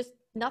Islanders, and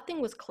nothing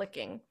was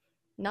clicking.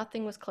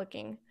 Nothing was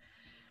clicking.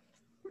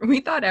 We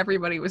thought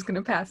everybody was going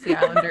to pass the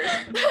Islanders.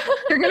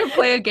 They're going to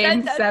play a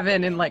game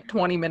 7 in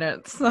 20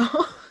 minutes. So.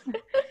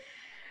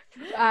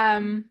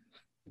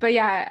 But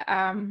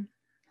yeah,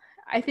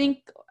 I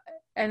think,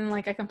 and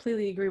I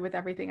completely agree with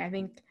everything. I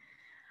think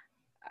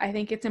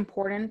it's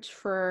important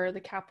for the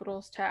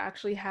Capitals to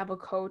actually have a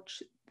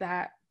coach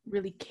that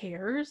really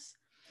cares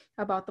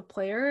about the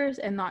players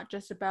and not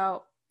just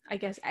about, I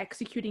guess,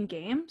 executing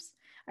games.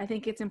 I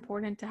think it's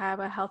important to have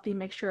a healthy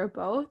mixture of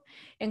both.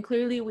 And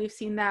clearly we've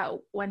seen that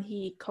when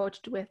he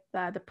coached with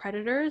the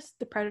Predators.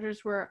 The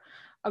Predators were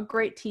a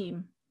great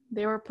team.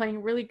 They were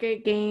playing really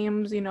great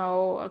games,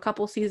 a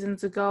couple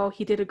seasons ago.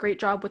 He did a great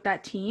job with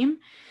that team.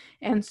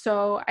 And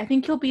so I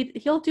think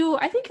he'll do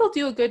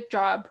a good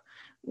job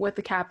with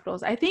the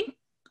Capitals. I think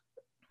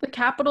the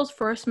Capitals'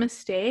 first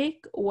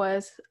mistake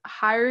was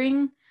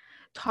hiring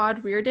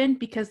Todd Reirden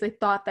because they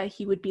thought that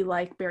he would be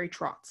like Barry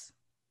Trotz.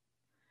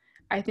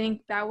 I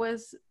think that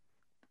was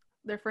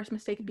their first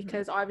mistake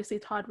because obviously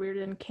Todd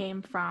Reirden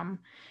came from,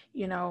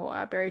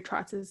 Barry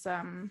Trotz's,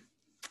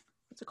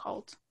 what's it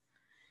called?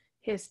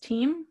 His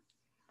team.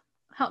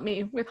 Help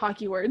me with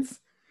hockey words.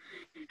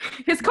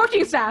 His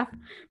coaching staff.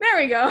 There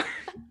we go.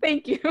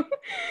 Thank you.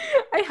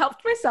 I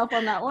helped myself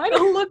on that one. The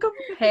look of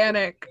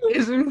panic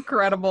is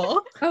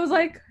incredible. I was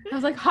like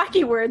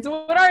hockey words.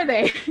 What are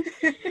they?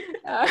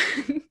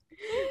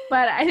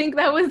 But I think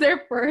that was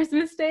their first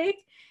mistake.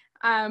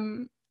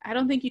 I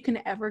don't think you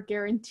can ever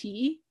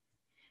guarantee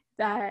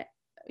that,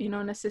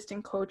 an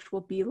assistant coach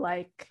will be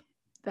like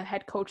the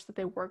head coach that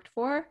they worked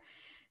for.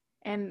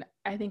 And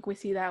I think we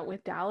see that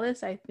with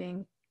Dallas. I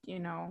think,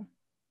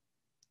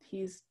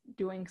 he's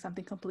doing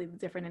something completely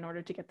different in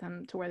order to get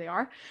them to where they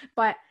are.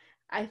 But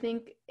I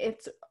think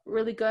it's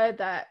really good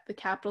that the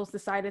Capitals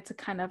decided to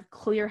kind of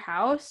clear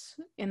house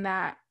in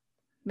that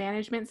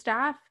management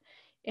staff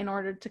in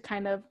order to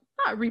kind of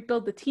not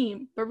rebuild the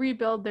team, but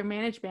rebuild their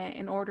management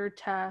in order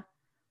to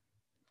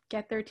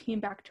get their team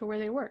back to where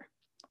they were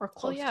or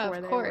close to where they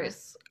were. Of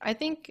course. I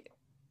think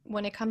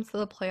when it comes to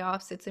the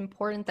playoffs, it's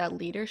important that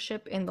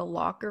leadership in the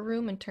locker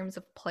room in terms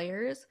of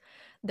players,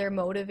 they're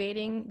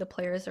motivating the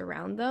players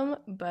around them.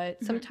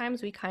 But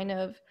sometimes we kind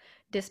of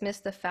dismiss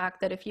the fact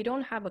that if you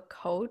don't have a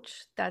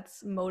coach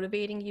that's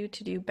motivating you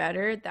to do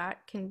better,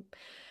 that can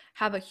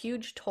have a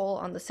huge toll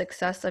on the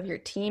success of your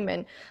team.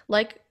 And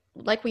like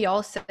we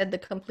all said,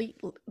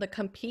 the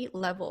compete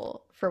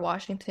level for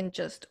Washington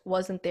just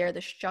wasn't there.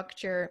 The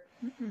structure,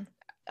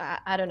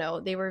 I don't know,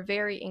 they were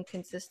very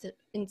inconsistent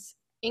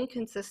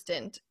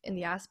in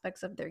the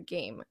aspects of their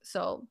game.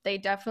 So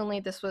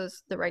this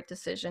was the right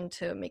decision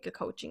to make a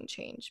coaching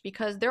change,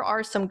 because there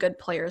are some good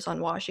players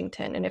on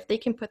Washington, and if they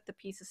can put the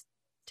pieces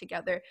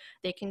together,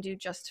 they can do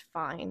just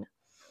fine.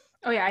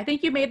 Oh yeah, I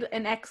think you made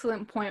an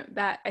excellent point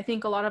that I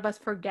think a lot of us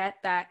forget,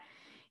 that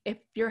if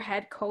your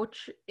head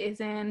coach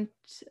isn't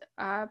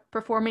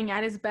performing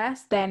at his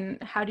best, then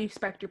how do you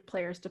expect your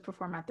players to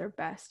perform at their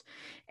best?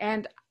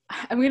 And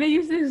I'm going to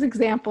use this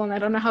example, and I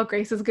don't know how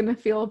Grace is going to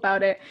feel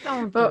about it.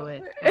 Do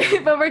it.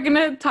 But we're going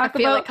to talk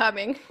about it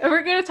coming.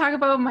 We're going to talk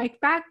about Mike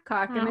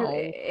Babcock, and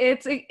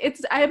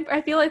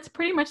I feel it's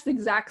pretty much the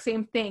exact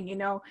same thing.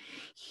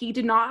 He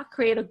did not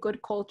create a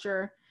good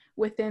culture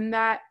within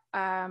that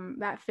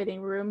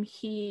fitting room.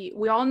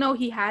 We all know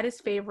he had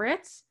his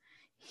favorites.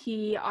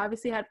 He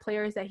obviously had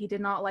players that he did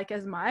not like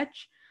as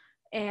much.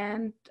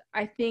 And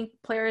I think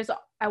players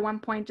at one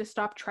point just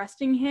stopped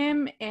trusting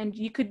him. And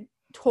you could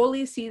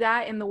totally see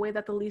that in the way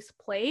that the Leafs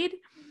played.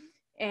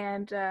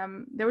 And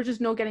there was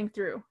just no getting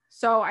through.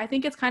 So I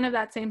think it's kind of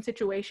that same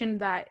situation,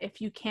 that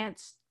if you can't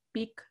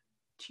speak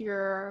to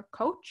your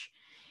coach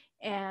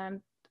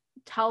and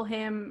tell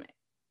him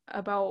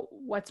about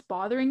what's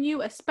bothering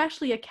you,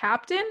 especially a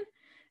captain,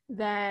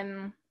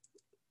 then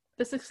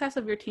the success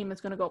of your team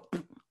is going to go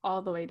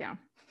all the way down.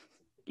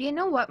 You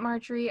know what,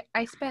 Marjorie?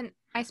 I spent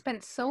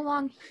so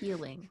long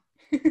healing.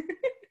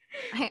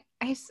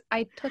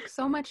 I took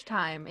so much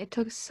time. It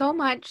took so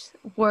much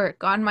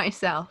work on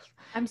myself.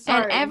 I'm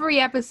sorry. And every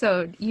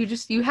episode,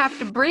 you have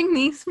to bring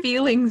these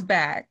feelings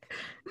back.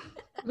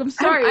 I'm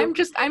sorry.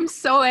 I'm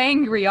so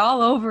angry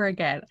all over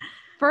again.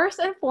 First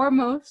and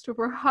foremost,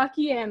 we're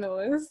hockey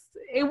analysts.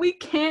 And we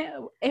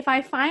can't, if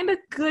I find a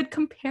good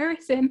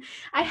comparison,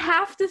 I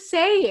have to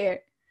say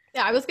it.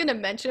 Yeah, I was going to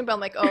mention, but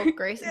I'm like, oh,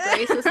 Grace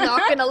is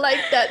not going to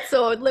like that,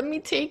 so let me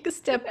take a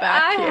step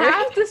back here. I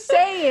have to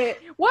say it.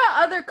 What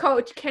other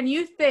coach can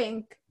you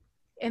think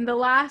in the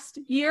last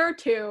year or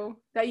two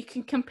that you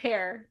can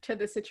compare to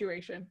this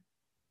situation?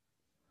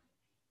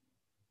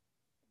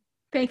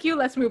 Thank you.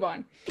 Let's move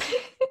on.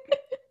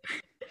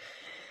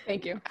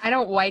 Thank you. I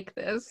don't like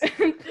this.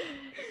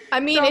 I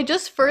mean, it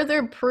just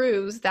further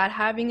proves that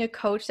having a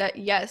coach that,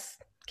 yes,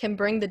 can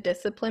bring the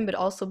discipline, but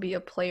also be a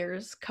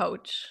player's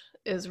coach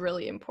is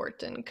really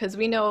important, because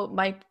we know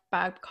Mike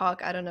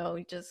Babcock, I don't know,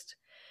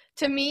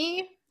 to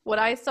me, what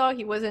I saw,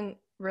 he wasn't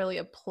really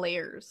a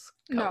player's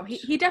coach. No,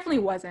 he definitely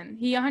wasn't.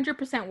 He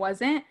 100%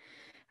 wasn't.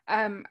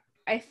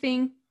 I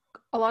think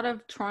a lot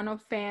of Toronto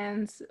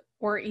fans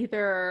were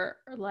either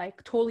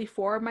like totally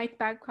for Mike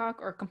Babcock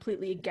or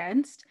completely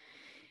against.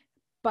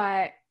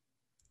 But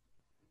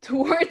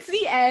towards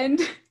the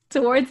end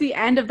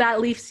of that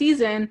Leafs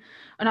season,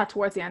 or not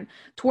towards the end,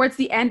 towards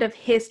the end of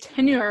his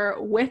tenure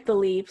with the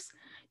Leafs,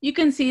 you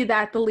can see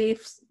that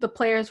the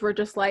players were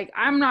just like,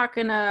 I'm not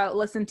going to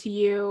listen to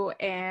you,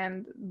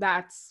 and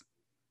that's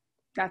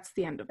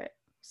the end of it.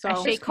 So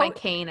I shake my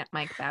cane at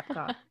Mike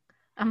Babcock.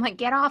 I'm like,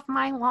 get off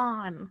my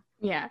lawn.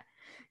 Yeah.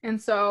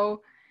 And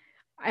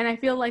I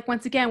feel like,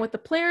 once again, with the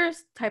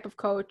players type of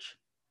coach,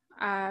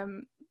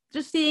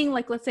 just seeing,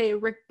 like, let's say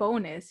Rick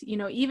Bowness,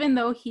 even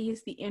though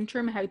he's the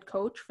interim head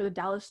coach for the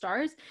Dallas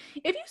Stars,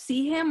 if you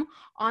see him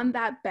on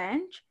that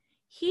bench,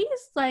 he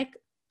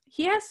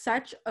has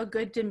such a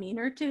good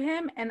demeanor to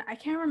him. And I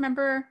can't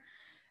remember,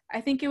 I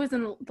think it was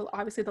in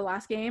obviously the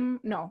last game.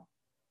 No,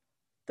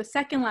 the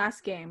second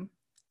last game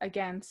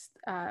against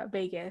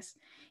Vegas,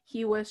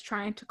 he was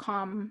trying to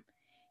calm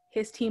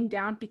his team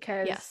down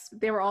because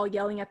they were all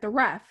yelling at the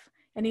ref.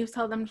 And he was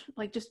telling them,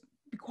 like, just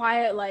be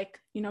quiet, like,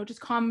 just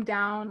calm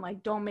down,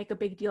 like, don't make a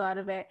big deal out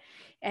of it.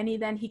 And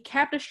he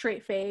kept a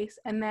straight face.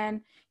 And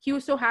then he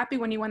was so happy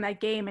when he won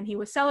that game, and he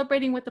was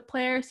celebrating with the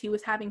players. He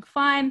was having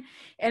fun.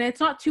 And it's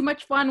not too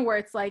much fun where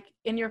it's like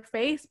in your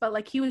face, but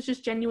like he was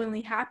just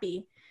genuinely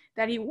happy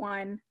that he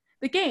won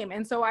the game.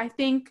 And so I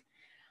think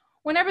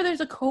whenever there's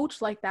a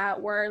coach like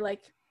that, where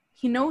like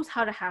he knows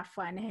how to have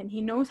fun and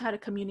he knows how to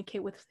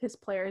communicate with his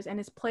players, and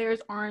his players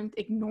aren't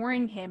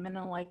ignoring him and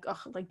are like, ugh,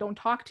 like, don't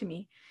talk to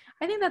me,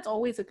 I think that's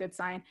always a good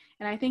sign.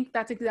 And I think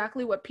that's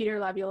exactly what Peter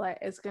Laviolette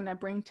is going to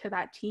bring to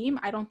that team.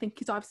 I don't think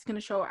he's obviously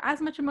going to show as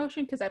much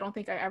emotion, because I don't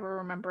think I ever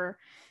remember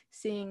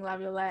seeing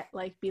Laviolette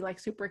like be like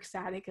super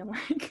ecstatic and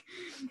like,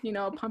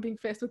 pumping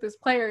fists with his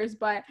players.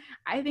 But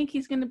I think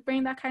he's going to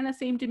bring that kind of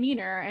same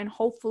demeanor, and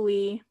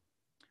hopefully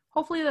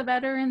the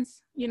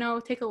veterans,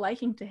 take a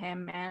liking to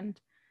him, and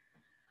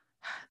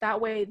that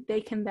way they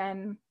can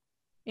then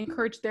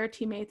encourage their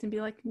teammates and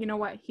be like, you know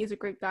what, he's a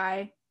great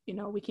guy,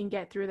 we can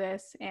get through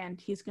this, and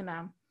he's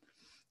gonna,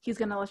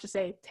 let's just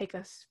say, take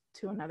us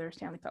to another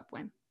Stanley Cup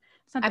win.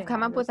 I've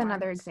come up with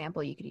another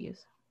example you could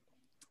use.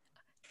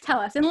 Tell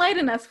us,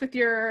 enlighten us with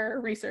your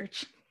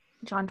research.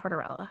 John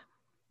Tortorella.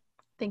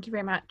 Thank you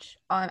very much.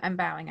 I'm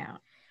bowing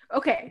out.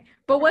 Okay,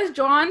 but was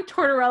John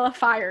Tortorella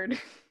fired?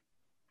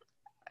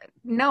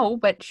 No,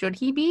 but should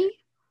he be?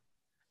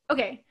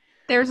 Okay.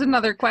 There's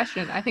another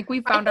question. I think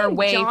we found our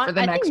way for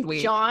the next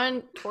week.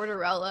 John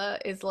Tortorella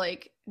is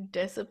like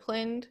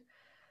disciplined,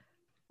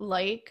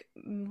 like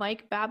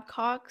Mike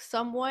Babcock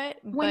somewhat.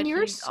 When but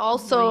you're he's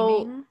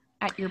also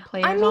at your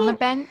players on the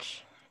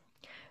bench.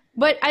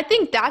 But I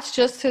think that's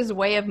just his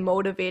way of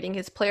motivating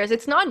his players.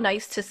 It's not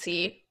nice to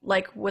see,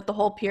 like with the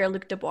whole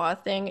Pierre-Luc Dubois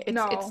thing.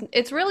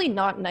 It's really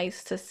not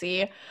nice to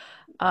see.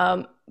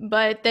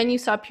 But then you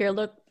saw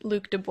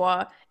Pierre-Luc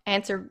Dubois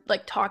answer,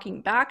 like,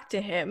 talking back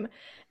to him.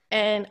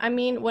 And I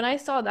mean, when I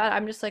saw that,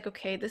 I'm just like,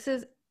 okay, this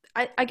is,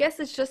 I guess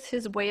it's just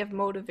his way of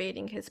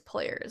motivating his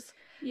players.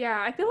 Yeah,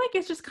 I feel like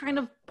it's just kind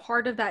of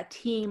part of that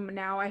team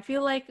now. I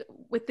feel like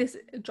with this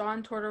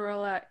John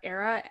Tortorella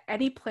era,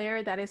 any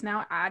player that is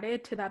now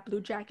added to that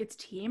Blue Jackets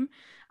team,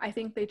 I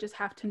think they just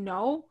have to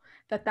know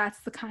that that's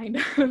the kind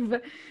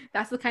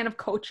of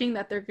coaching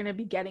that they're going to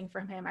be getting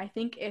from him. I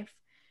think I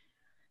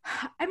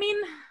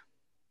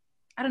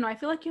don't know, I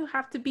feel like you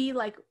have to be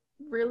like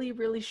really,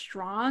 really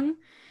strong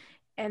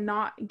and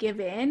not give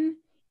in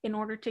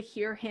order to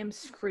hear him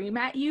scream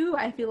at you.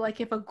 I feel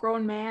like if a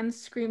grown man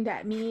screamed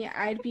at me,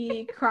 I'd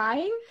be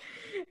crying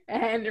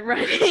and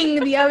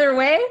running the other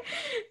way.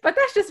 But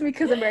that's just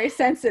because I'm very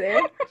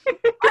sensitive.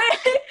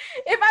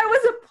 If I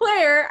was a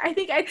player, I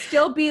think I'd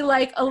still be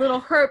like a little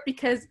hurt,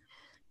 because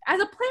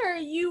as a player,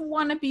 you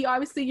want to be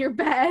obviously your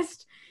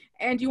best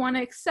and you want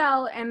to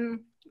excel. And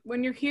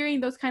when you're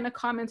hearing those kind of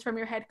comments from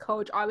your head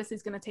coach, obviously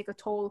it's going to take a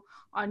toll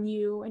on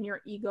you and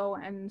your ego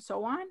and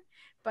so on.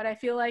 But I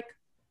feel like,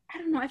 I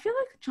don't know, I feel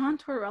like John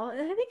Tortorella,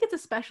 I think it's a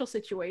special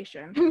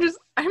situation.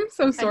 I'm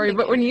so sorry,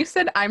 but when you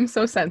said I'm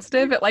so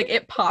sensitive,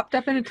 it popped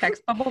up in a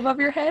text bubble above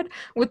your head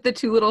with the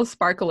two little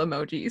sparkle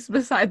emojis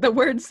beside the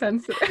word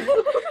sensitive.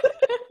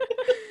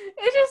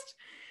 It's just,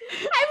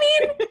 I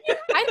mean,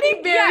 I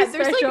think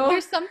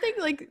there's something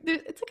like,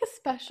 it's like a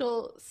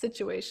special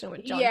situation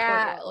with John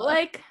Tortorella.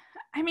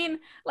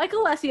 Like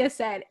Alessia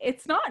said,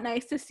 it's not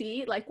nice to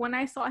see. Like, when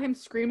I saw him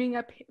screaming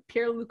at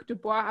Pierre-Luc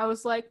Dubois, I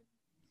was like,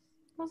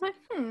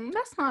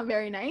 that's not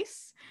very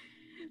nice.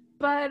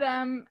 But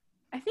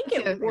I think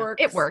it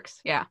works. It works,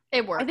 yeah.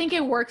 It works. I think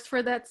it works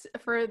for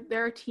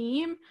their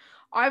team.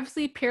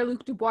 Obviously,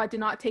 Pierre-Luc Dubois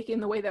did not take it in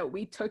the way that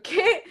we took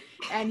it.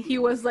 And he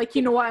was like,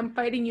 you know what, I'm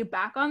fighting you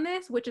back on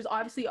this, which is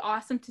obviously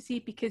awesome to see,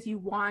 because you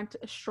want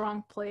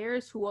strong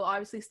players who will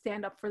obviously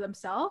stand up for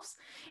themselves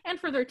and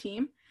for their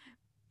team.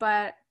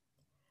 But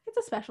it's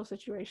a special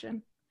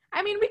situation.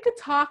 I mean, we could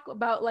talk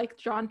about like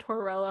John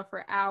Tortorella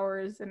for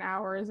hours and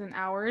hours and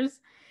hours.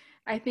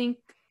 I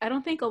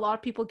don't think a lot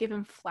of people give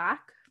him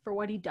flack for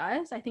what he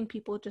does. I think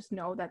people just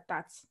know that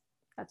that's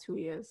who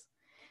he is.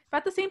 But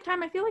at the same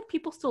time, I feel like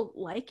people still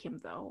like him,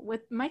 though.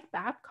 With Mike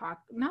Babcock,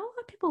 not a lot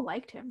of people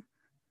liked him.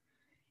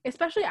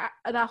 Especially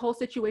that whole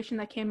situation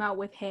that came out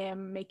with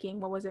him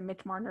making,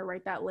 Mitch Marner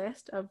write that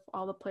list of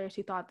all the players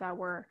he thought that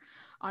were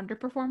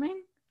underperforming.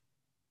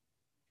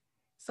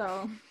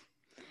 So...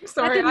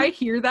 Sorry, I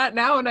hear that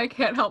now and I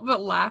can't help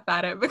but laugh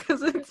at it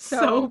because it's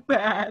so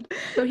bad.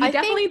 So he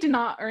definitely did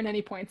not earn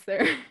any points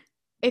there.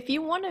 If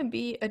you want to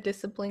be a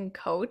disciplined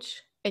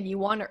coach and you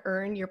want to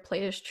earn your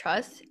players'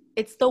 trust,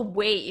 it's the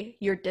way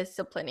you're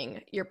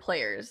disciplining your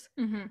players.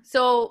 Mm-hmm.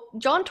 So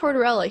John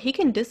Tortorella, he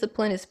can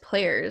discipline his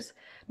players,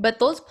 but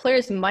those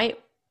players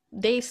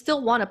they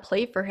still want to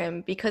play for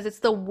him because it's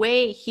the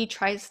way he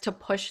tries to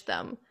push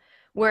them.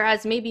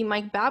 Whereas maybe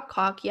Mike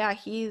Babcock, yeah,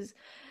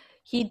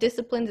 he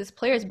disciplines his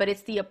players, but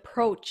it's the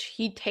approach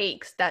he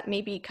takes that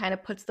maybe kind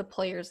of puts the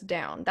players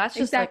down. That's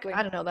just Exactly. like,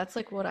 I don't know, that's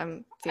like what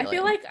I'm feeling.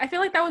 I feel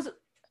like that was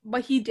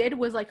what he did,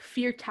 was like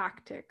fear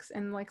tactics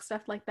and like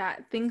stuff like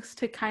that, things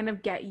to kind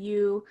of get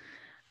you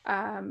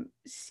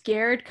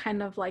scared,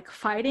 kind of like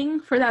fighting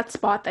for that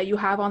spot that you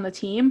have on the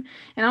team.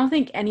 And I don't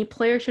think any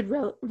player should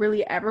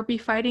really ever be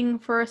fighting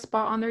for a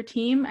spot on their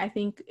team. I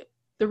think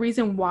the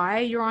reason why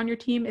you're on your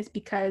team is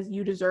because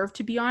you deserve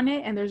to be on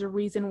it, and there's a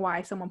reason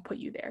why someone put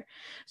you there.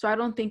 So I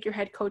don't think your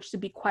head coach should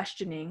be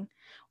questioning,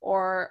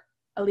 or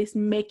at least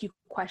make you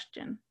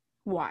question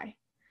why.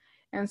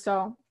 And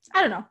so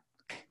I don't know,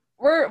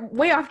 we're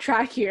way off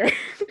track here.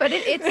 But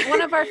it's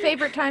one of our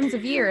favorite times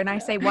of year, and I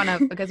say one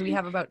of because we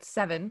have about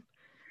 7.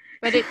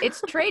 But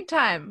it's trade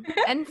time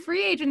and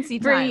free agency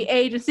time. Free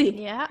agency.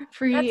 Yeah.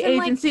 Free That's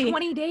agency. in like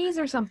 20 days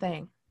or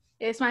something.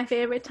 It's my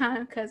favorite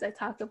time because I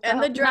talk about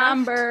And the draft.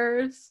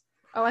 numbers.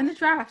 Oh, and the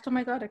draft. Oh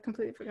my god, I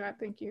completely forgot.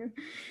 Thank you.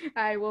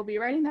 I will be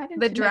writing that into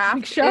The next draft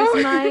week's show.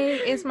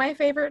 is my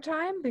favorite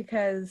time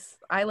because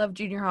I love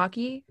junior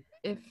hockey.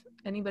 If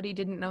anybody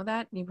didn't know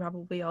that, you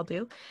probably all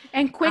do.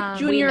 And quick We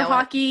junior know it.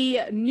 hockey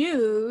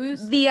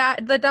news. The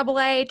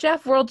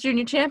AAHF World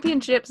Junior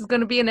Championships is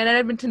going to be in an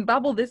Edmonton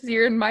bubble this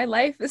year, and my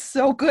life is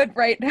so good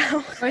right now.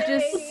 Which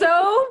is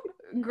so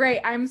great.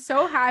 I'm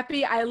so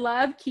happy. I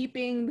love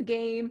keeping the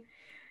game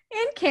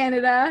in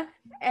Canada,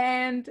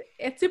 and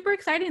it's super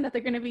exciting that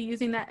they're going to be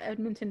using that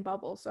Edmonton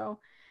bubble. So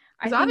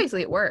I Because think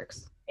obviously it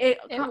works. it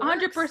It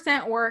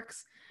 100%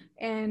 works.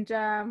 And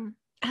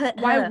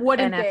why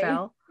wouldn't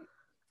NFL.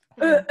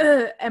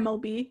 they?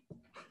 MLB.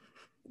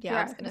 Yeah, I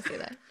Yeah. was gonna say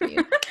that for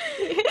you.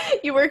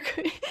 You were.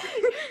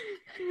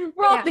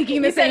 We're all Yeah,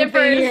 thinking the you said same it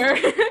thing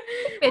first. here.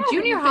 Yeah, Oh,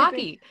 junior the same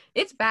hockey.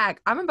 It's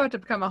back. I'm about to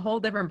become a whole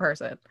different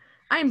person.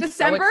 I'm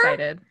December? so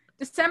excited.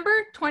 December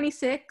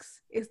 26th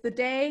is the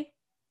day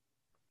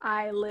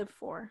I live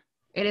for.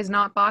 It is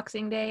not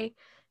Boxing Day.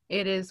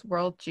 It is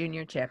World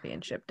Junior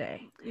Championship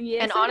Day.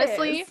 Yes, And it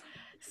honestly, is.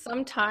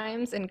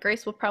 sometimes, and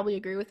Grace will probably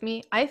agree with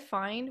me, I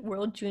find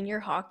World Junior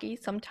Hockey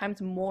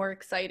sometimes more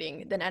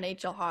exciting than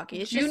NHL hockey.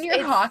 It's Junior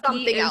it's hockey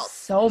something is else.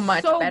 so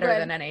much So better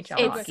good. than NHL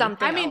It's hockey.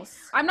 something I mean, else.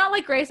 I'm not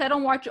like Grace. I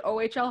don't watch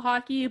OHL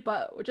hockey,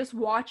 but just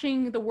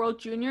watching the World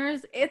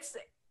Juniors, it's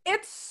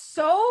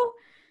so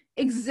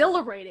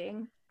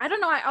exhilarating. I don't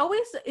know. I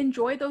always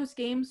enjoy those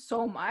games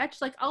so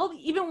much. Like, I'll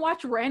even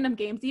watch random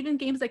games, even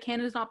games that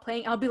Canada's not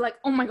playing. I'll be like,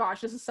 oh my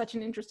gosh, this is such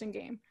an interesting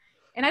game.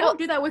 And I don't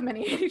do that with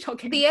many NHL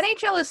games. The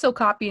NHL is so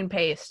copy and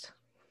paste.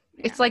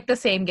 Yeah. It's like the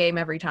same game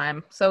every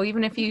time. So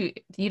even if you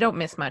don't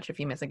miss much if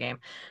you miss a game.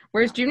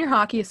 Whereas junior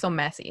hockey is so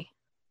messy.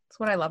 That's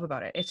what I love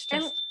about it. It's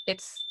just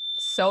it's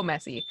so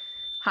messy.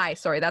 Hi,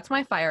 sorry, that's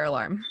my fire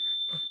alarm.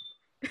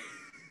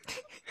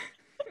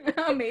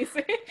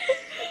 Amazing.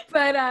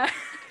 But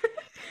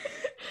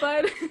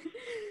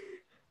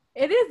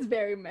it is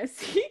very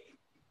messy.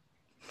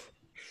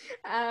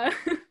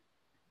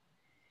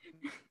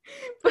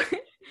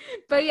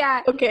 But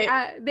yeah, Okay.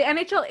 the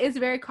NHL is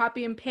very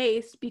copy and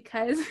paste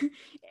because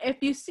if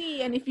you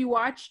see and if you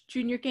watch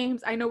junior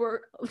games, I know we're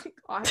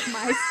off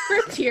my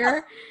script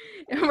here,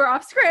 and we're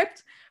off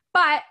script,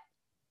 but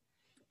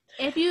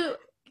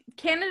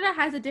Canada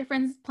has a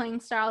different playing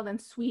style than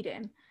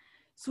Sweden.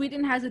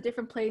 Sweden has a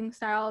different playing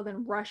style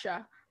than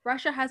Russia.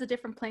 Russia has a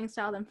different playing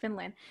style than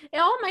Finland. It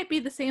all might be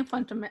the same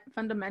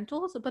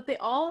fundamentals, but they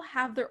all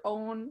have their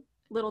own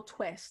little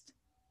twist,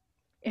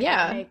 if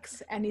that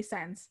makes any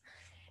sense.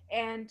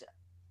 And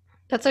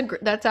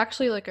that's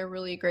actually like a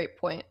really great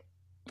point.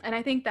 And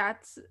I think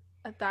that's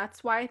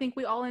why I think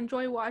we all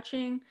enjoy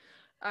watching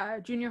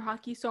junior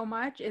hockey so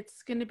much.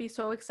 It's going to be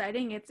so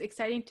exciting. It's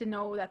exciting to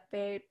know that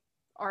they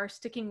are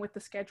sticking with the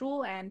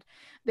schedule and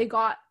they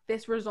got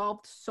this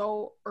resolved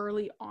so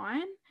early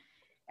on,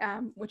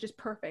 which is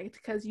perfect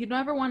because you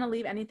never want to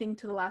leave anything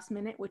to the last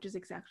minute, which is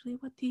exactly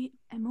what the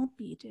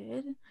MLB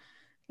did.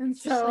 And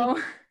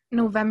so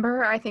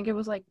November, I think it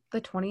was like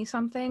the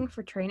 20-something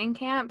for training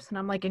camps, and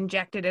I'm like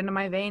injected into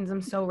my veins.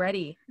 I'm so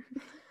ready.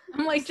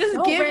 I'm like, just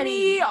So give ready.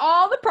 me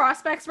all the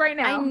prospects right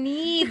now. I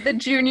need the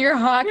junior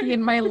hockey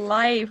in my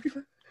life.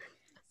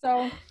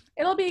 So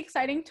it'll be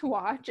exciting to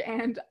watch,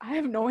 and I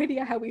have no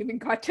idea how we even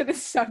got to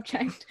this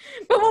subject,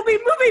 but we'll be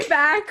moving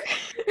back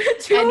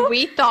to... And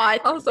we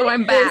thought Also,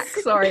 I'm back.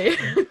 Sorry.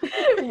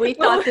 we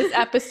thought this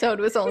episode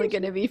was only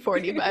going to be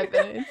 45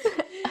 minutes.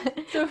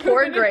 So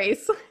Poor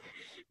Grace.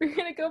 We're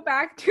going to go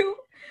back to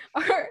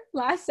our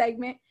last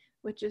segment,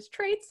 which is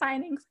trade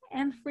signings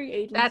and free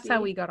agency. That's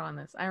how we got on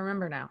this. I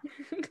remember now.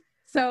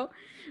 So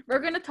we're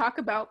going to talk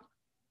about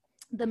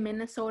the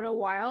Minnesota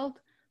Wild,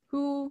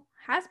 who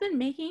has been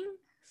making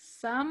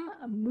some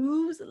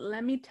moves,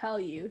 let me tell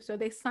you. So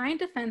they signed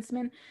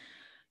defenseman,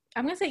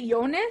 I'm going to say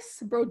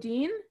Jonas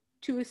Brodin,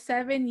 to a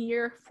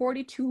 7-year,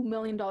 $42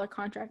 million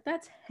contract.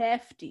 That's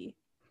hefty.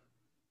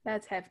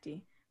 That's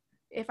hefty.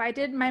 If I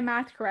did my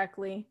math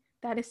correctly,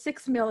 that is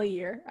 $6 million a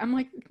year. I'm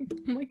like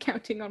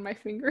counting on my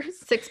fingers.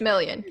 6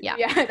 million. Yeah.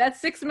 Yeah, that's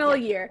 $6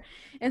 million a year.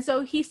 And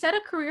so he set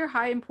a career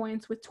high in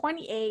points with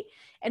 28,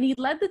 and he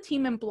led the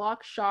team in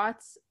block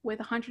shots with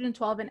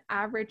 112 and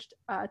averaged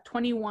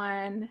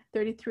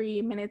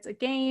 33 minutes a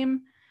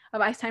game of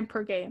ice time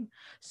per game.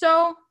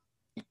 So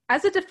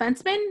as a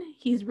defenseman,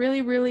 he's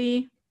really,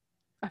 really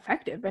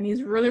effective, and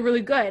he's really,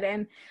 really good.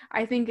 And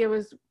I think it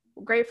was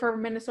great for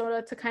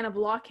Minnesota to kind of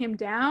lock him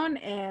down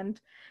and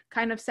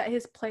kind of set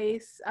his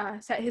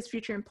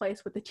future in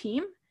place with the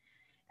team.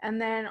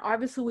 And then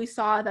obviously we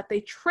saw that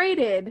they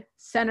traded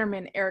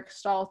centerman Eric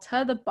Stahl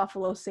to the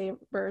Buffalo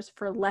Sabres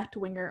for left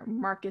winger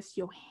Marcus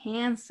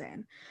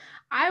Johansson.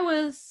 I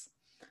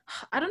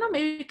don't know,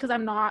 maybe because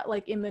I'm not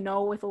like in the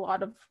know with a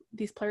lot of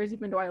these players,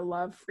 even though I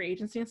love free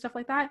agency and stuff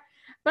like that.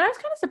 But I was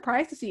kind of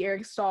surprised to see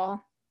Eric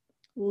Stahl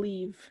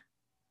leave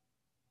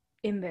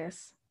in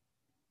this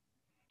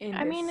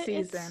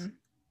season.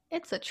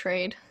 It's a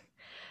trade.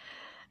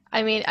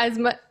 I mean,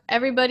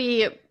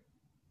 everybody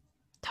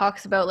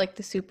talks about like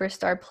the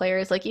superstar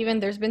players, like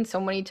even there's been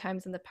so many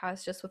times in the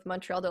past just with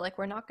Montreal, they're like,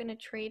 we're not going to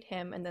trade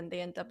him, and then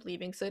they end up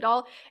leaving. So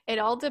it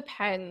all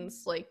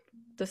depends, like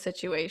the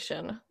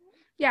situation.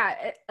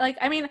 Yeah,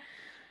 I mean,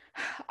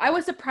 I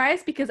was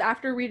surprised because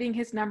after reading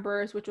his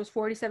numbers, which was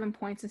 47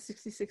 points in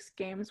 66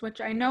 games, which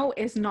I know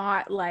is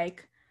not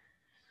like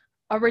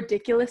a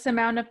ridiculous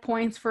amount of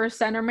points for a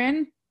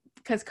centerman,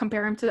 because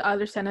compare him to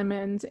other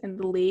centermen in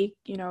the league,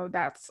 you know,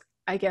 that's,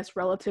 I guess,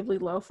 relatively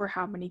low for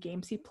how many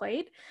games he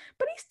played,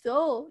 but he's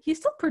still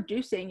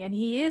producing, and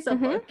he is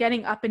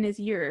getting up in his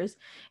years.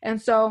 And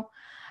so,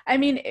 I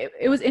mean,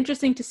 it was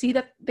interesting to see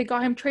that they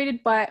got him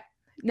traded, but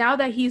now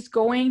that he's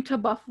going to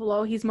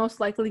Buffalo, he's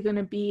most likely going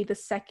to be the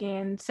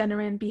second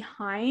centerman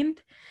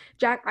behind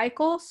Jack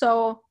Eichel.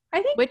 So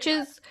I think which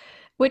is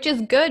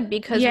good,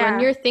 because when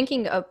you're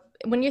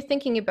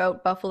thinking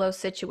about Buffalo's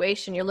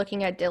situation, you're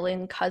looking at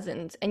Dylan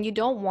Cousins, and you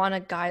don't want a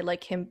guy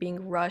like him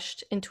being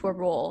rushed into a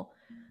role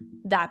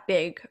that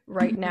big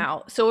right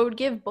now. So it would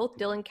give both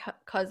Dylan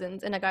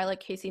Cousins and a guy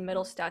like Casey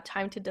Middlestat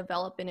time to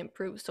develop and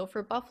improve. So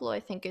for Buffalo, I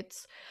think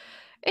it's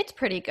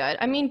pretty good.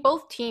 I mean,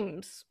 both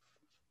teams,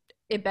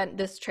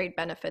 this trade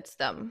benefits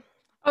them.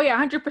 Oh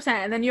yeah, 100%.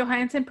 And then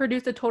Johansson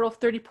produced a total of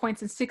 30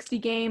 points in 60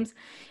 games,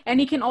 and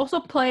he can also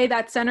play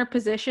that center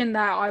position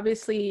that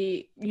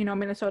obviously, you know,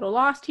 Minnesota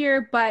lost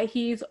here, but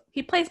he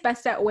plays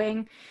best at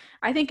wing.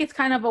 I think it's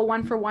kind of a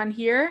 1-for-1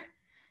 here,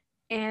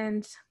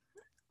 and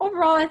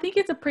overall, I think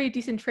it's a pretty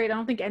decent trade. I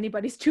don't think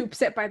anybody's too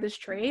upset by this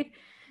trade.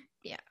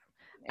 Yeah.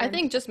 I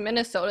think just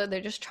Minnesota, they're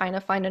just trying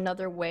to find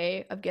another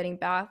way of getting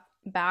back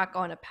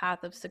on a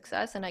path of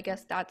success, and I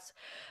guess that's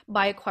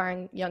by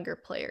acquiring younger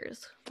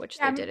players, which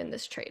they did in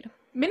this trade.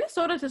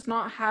 Minnesota does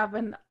not have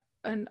a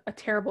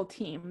terrible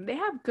team. They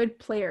have good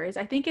players.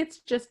 I think it's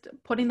just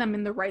putting them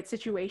in the right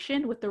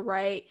situation with the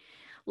right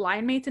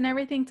line mates and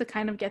everything to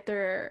kind of get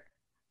their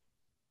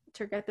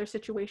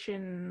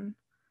situation,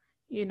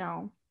 you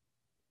know,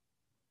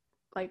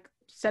 like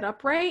set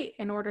up right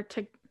in order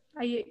to,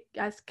 I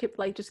guess, keep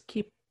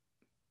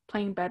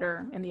playing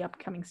better in the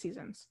upcoming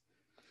seasons.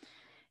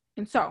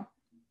 And so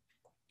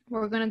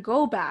we're going to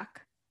go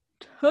back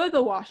to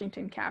the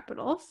Washington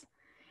Capitals,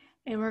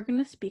 and we're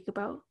going to speak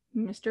about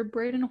Mr.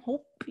 Braden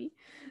Holtby.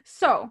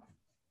 So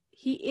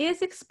he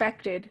is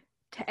expected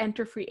to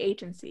enter free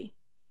agency.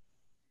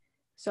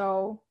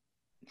 So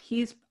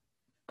he's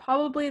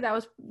probably,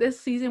 this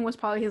season was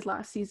probably his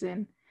last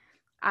season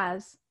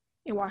as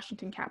a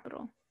Washington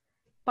Capital.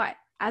 But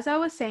as I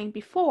was saying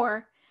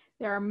before,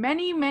 there are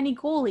many, many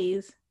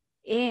goalies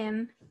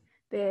in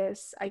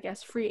this, I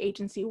guess, free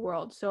agency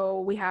world. So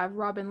we have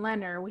Robin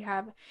Lehner, we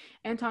have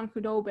Anton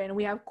Khudobin,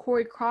 we have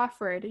Corey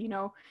Crawford, you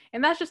know,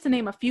 and that's just to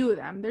name a few of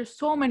them. There's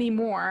so many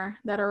more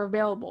that are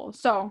available.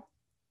 So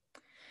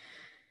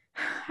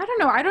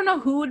I don't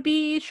know who would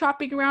be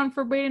shopping around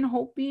for Braden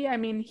Holtby. I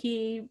mean,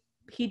 he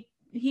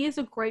is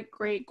a great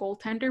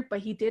goaltender,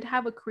 but he did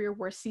have a career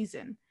worst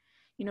season.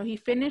 You know, he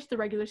finished the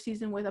regular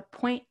season with a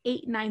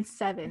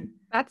 .897.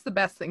 That's the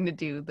best thing to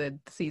do the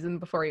season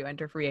before you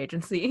enter free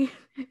agency.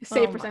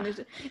 Save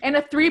percentage. And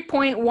a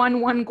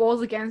 3.11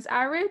 goals against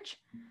average.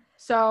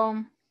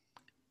 So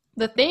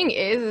the thing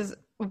is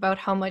about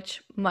how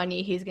much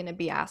money he's going to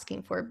be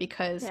asking for,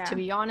 because to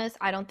be honest,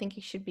 I don't think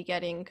he should be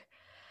getting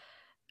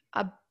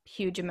a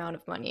huge amount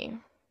of money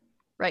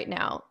right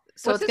now.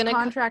 So what's his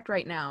contract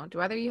right now?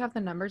 Do either of you have the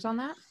numbers on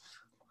that?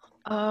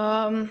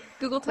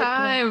 Google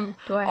time.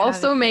 Do I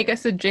also make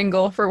us a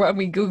jingle for when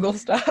we Google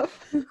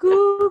stuff?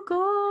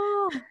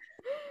 Google.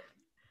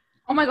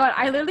 Oh my god,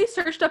 I literally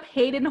searched up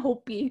Hayden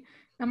Holtby.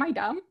 Am I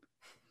dumb?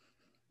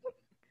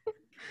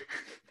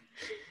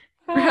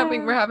 We're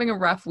having a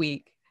rough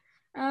week.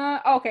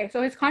 Okay,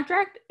 so his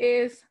contract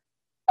is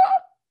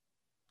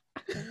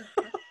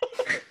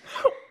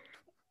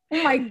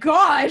oh my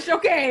gosh.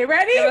 Okay,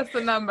 ready? Give us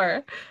the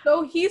number.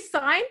 So he's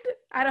signed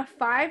at a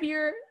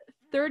 5-year,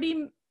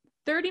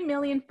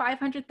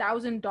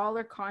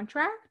 $30,500,000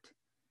 contract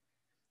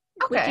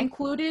which Okay.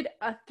 included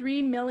a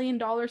 $3 million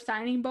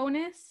signing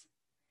bonus.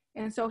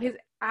 And so his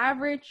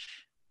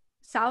average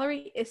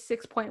salary is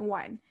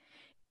 6.1.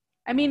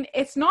 I mean,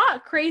 it's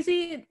not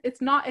crazy.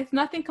 It's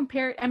nothing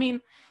compared. I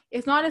mean,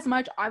 it's not as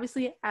much,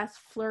 obviously, as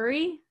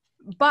Fleury,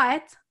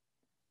 but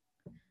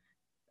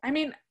I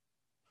mean,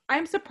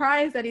 I'm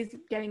surprised that he's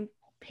getting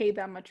paid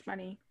that much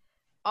money.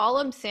 All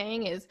I'm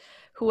saying is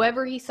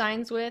whoever he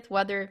signs with,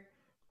 whether,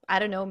 I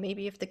don't know,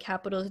 maybe if the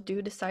Capitals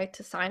do decide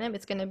to sign him,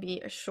 it's going to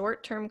be a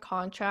short-term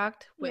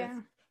contract with,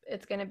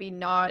 it's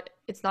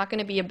not going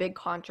to be a big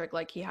contract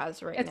like he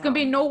has right now. It's going to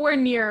be nowhere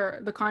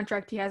near the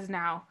contract he has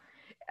now.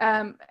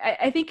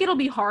 I think it'll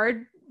be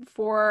hard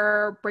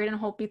for Braden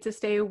Holtby to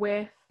stay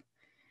with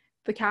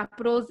the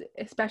Capitals,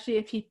 especially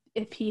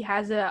if he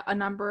has a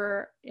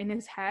number in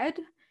his head.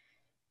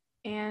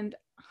 And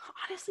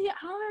honestly, I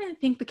don't even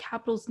think the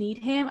Capitals need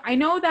him. I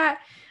know that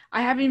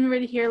I haven't even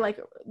read here, like,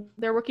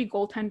 their rookie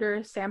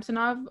goaltender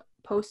Samsonov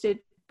posted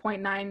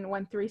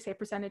 .913 save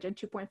percentage and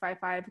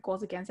 2.55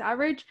 goals against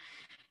average.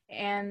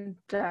 And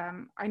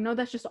I know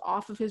that's just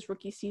off of his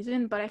rookie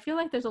season, but I feel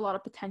like there's a lot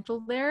of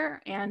potential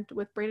there. And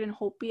with Braden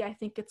Holtby, I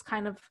think it's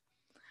time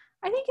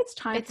for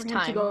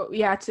him to go.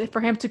 Yeah, for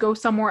him to go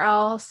somewhere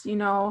else. You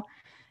know,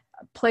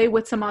 play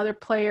with some other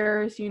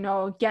players. You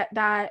know, get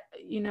that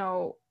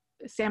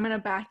stamina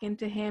back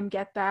into him.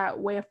 Get that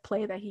way of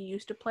play that he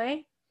used to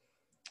play.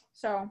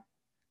 So,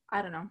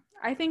 I don't know.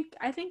 I think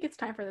it's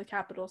time for the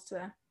Capitals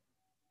to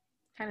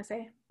kind of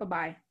say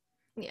bye-bye.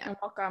 Yeah.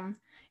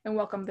 And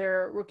welcome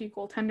their rookie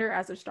goaltender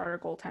as their starter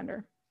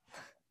goaltender.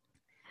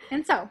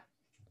 And so,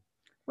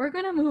 we're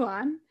going to move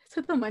on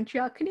to the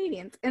Montreal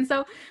Canadiens. And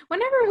so,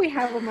 whenever we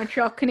have a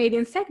Montreal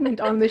Canadiens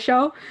segment on the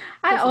show,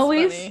 I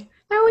always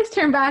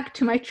turn back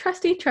to my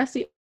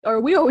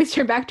we always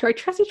turn back to our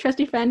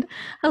trusty friend,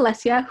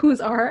 Alessia,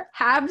 who's our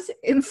Habs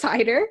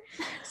insider.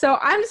 So,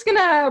 I'm just going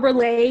to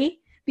relay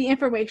the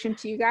information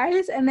to you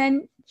guys, and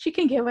then she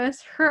can give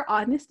us her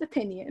honest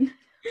opinion.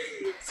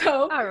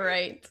 So, all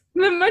right.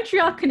 The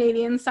Montreal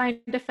Canadiens signed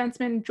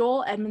defenseman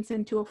Joel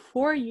Edmondson to a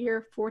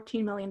 4-year,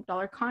 $14 million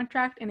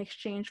contract in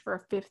exchange for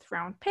a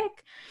 5th-round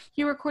pick.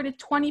 He recorded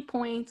 20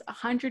 points,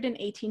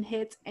 118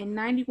 hits, and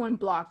 91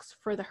 blocks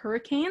for the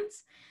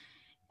Hurricanes.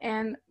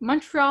 And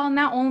Montreal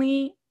now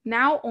only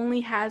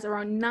has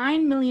around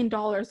 $9 million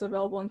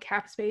available in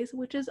cap space,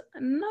 which is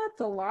not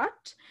a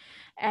lot,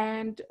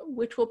 and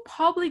which will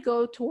probably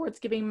go towards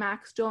giving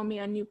Max Domi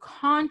a new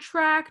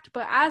contract.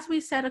 But as we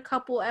said a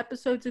couple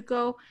episodes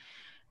ago,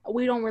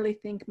 we don't really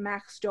think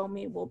Max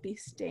Domi will be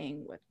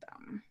staying with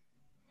them.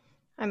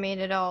 I mean,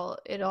 it all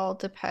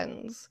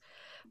depends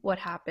what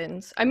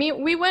happens. I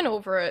mean, we went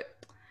over it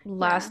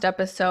last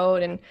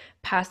episode and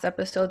past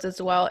episodes as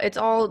well. It's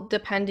all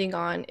depending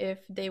on if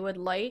they would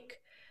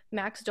like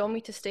Max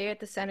Domi to stay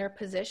at the center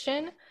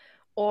position,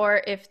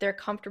 or if they're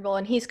comfortable,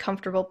 and he's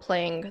comfortable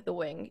playing the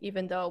wing,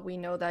 even though we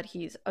know that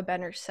he's a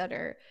better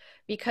center,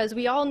 because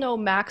we all know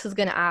Max is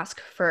going to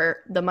ask for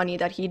the money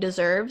that he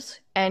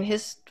deserves. And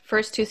his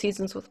first 2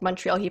 seasons with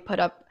Montreal, he put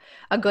up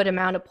a good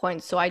amount of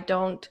points. So I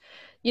don't,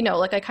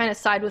 I kind of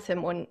side with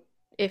him when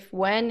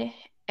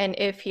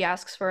if he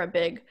asks for a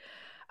big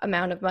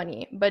amount of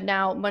money. But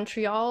now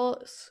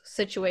Montreal's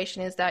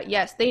situation is that,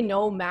 yes, they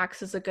know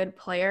Max is a good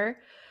player,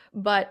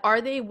 but are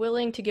they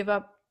willing to give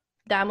up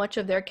that much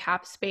of their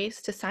cap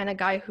space to sign a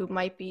guy who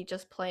might be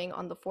just playing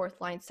on the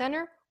 4th line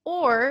center?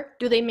 Or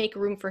do they make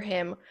room for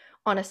him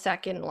on a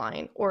 2nd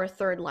line or a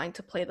 3rd line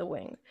to play the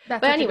wing?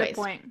 That's such a good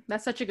point.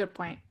 That's such a good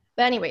point.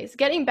 But anyways,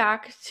 getting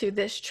back to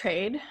this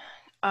trade,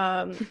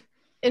 how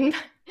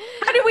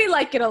do we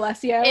like it,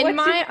 Alessia? In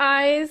my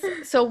eyes,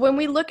 so when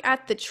we look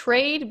at the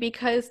trade,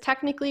 because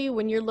technically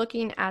when you're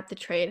looking at the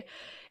trade,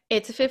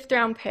 it's a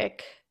 5th-round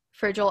pick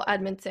for Joel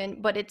Edmondson,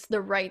 but it's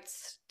the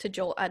rights to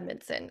Joel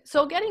Edmondson.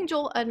 So getting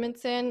Joel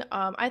Edmondson,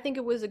 I think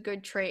it was a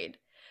good trade.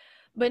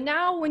 But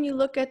now when you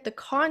look at the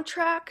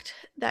contract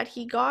that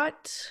he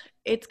got,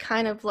 it's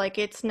kind of like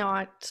it's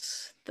not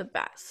the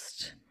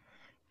best.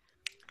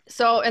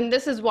 So, and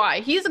this is why.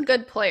 He's a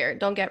good player,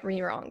 don't get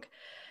me wrong.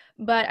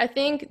 But I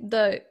think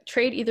the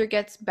trade either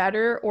gets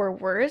better or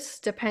worse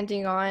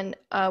depending on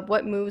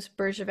what moves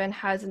Bergevin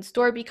has in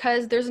store,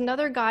 because there's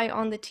another guy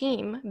on the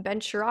team, Ben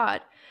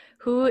Sherratt,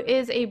 who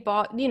is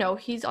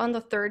he's on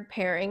the 3rd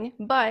pairing,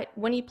 but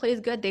when he plays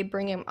good, they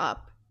bring him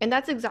up. And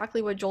that's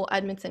exactly what Joel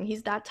Edmondson,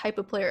 he's that type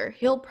of player.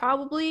 He'll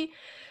probably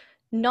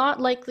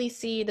not likely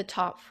see the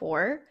top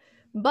 4,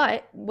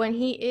 but when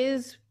he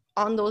is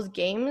on those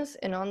games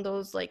and on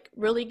those like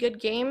really good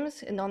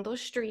games and on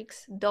those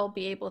streaks, they'll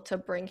be able to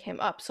bring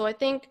him up. So I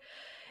think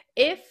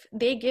if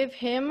they give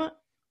him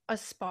a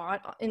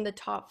spot in the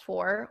top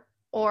 4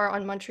 or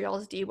on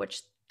Montreal's D,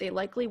 which they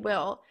likely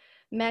will,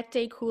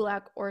 Mete,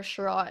 Kulak, or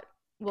Sherratt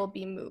will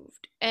be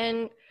moved.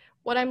 And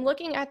what I'm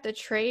looking at the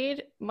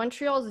trade,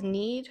 Montreal's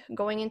need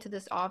going into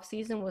this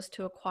offseason was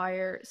to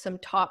acquire some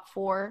top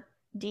 4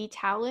 D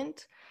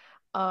talent.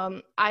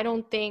 I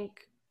don't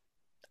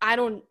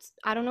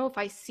know if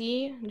I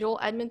see Joel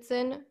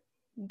Edmondson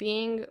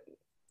being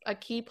a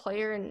key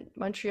player in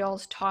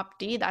Montreal's top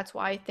D. That's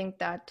why I think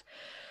that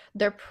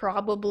they're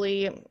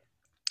probably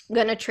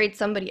gonna trade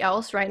somebody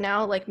else right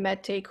now, like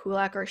Mete,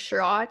 Kulak, or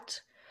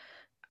Sherratt.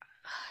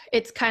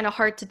 It's kind of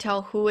hard to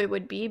tell who it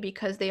would be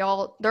because they're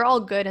all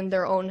good in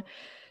their own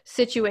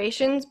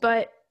situations.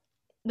 But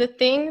the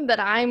thing that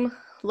I'm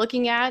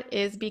looking at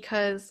is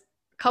because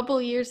a couple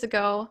of years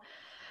ago,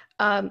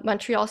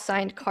 Montreal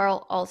signed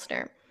Carl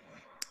Alsner.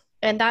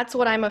 And that's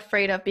what I'm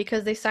afraid of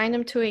because they signed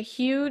him to a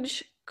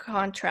huge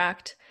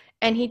contract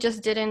and he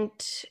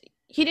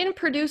didn't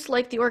produce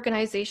like the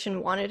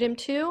organization wanted him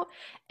to.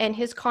 And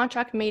his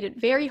contract made it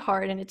very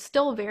hard, and it's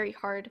still very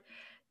hard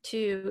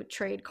to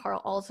trade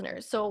Carl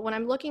Alsner. So when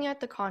I'm looking at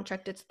the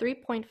contract, it's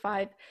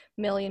 $3.5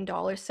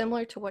 million,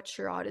 similar to what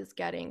Sherratt is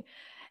getting.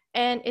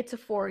 And it's a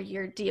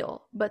 4-year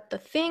deal. But the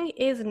thing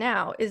is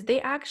now is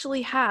they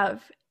actually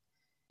have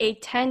a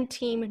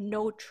 10-team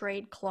no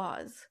trade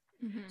clause.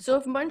 Mm-hmm. So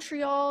if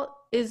Montreal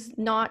is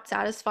not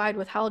satisfied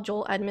with how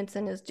Joel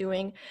Edmondson is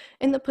doing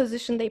in the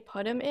position they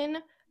put him in,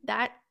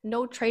 that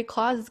no trade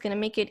clause is going to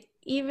make it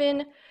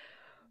even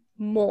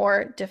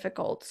more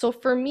difficult. So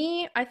for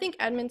me, I think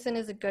Edmondson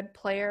is a good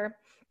player.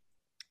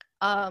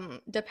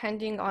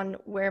 Depending on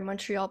where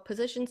Montreal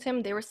positions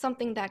him. There was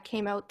something that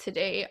came out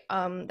today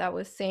that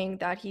was saying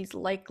that he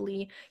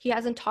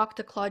hasn't talked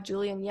to Claude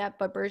Julien yet,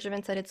 but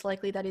Bergevin said it's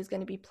likely that he's going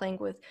to be playing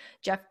with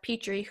Jeff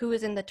Petrie, who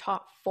is in the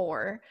top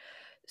 4.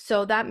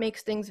 So that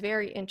makes things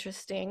very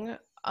interesting.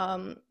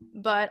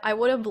 But I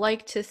would have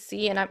liked to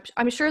see, and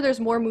I'm sure there's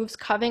more moves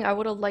coming, I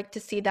would have liked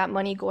to see that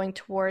money going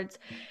towards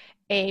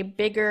a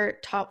bigger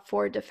top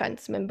 4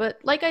 defenseman. But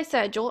like I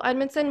said, Joel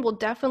Edmondson will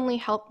definitely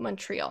help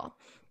Montreal.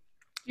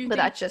 But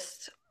that's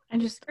just... I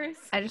just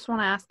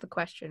want to ask the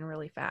question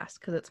really fast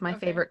because it's my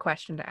favorite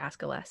question to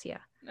ask Alessia.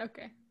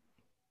 Okay.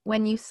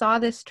 When you saw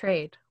this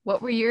trade,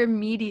 what were your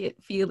immediate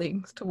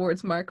feelings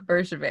towards Marc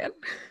Bergevin?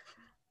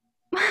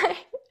 I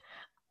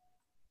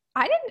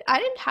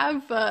didn't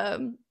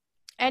have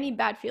any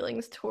bad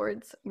feelings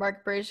towards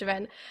Marc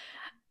Bergevin,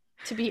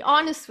 to be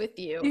honest with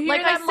you.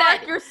 Like I said,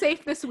 Mark, you're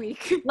safe this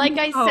week. Like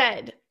I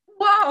said,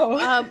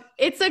 whoa.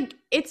 It's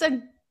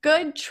a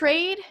good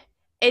trade.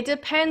 It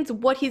depends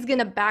what he's going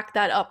to back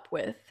that up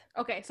with.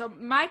 Okay, so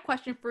my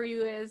question for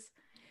you is,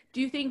 do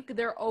you think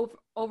they're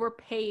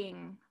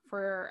overpaying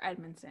for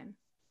Edmondson?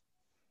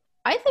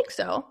 I think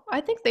so.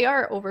 I think they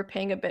are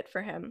overpaying a bit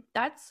for him.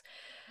 That's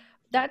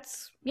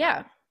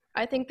yeah,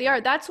 I think they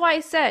are. That's why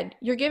I said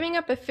you're giving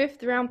up a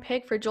 5th-round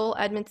pick for Joel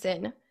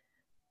Edmondson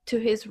to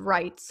his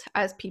rights,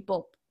 as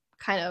people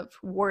kind of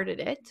worded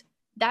it.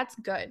 That's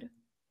good.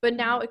 But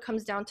now it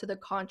comes down to the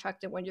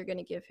contract and when you're going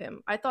to give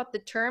him. I thought the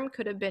term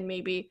could have been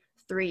maybe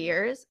 3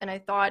 years, and I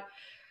thought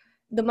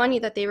the money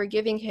that they were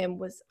giving him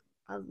was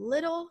a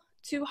little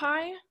too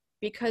high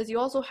because you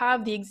also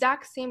have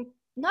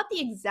not the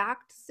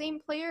exact same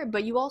player,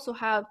 but you also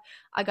have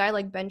a guy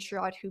like Ben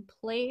Sherratt who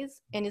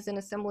plays and is in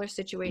a similar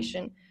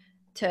situation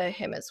to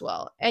him as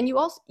well. And you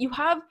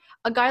have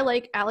a guy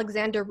like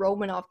Alexander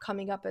Romanov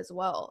coming up as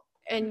well.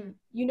 And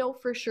you know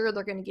for sure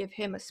they're going to give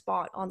him a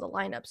spot on the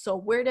lineup. So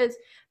where does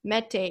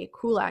Mete,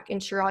 Kulak,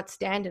 and Sherratt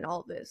stand in all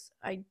of this?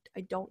 I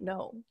don't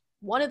know.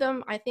 One of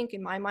them, I think,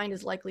 in my mind,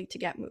 is likely to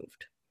get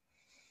moved.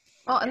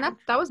 Well, and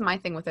that was my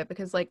thing with it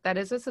because, like, that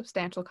is a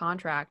substantial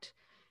contract.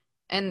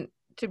 And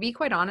to be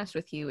quite honest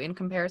with you, in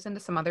comparison to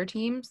some other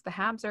teams, the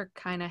Habs are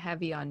kind of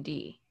heavy on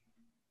D.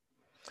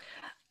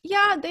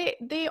 Yeah,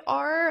 they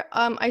are.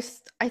 I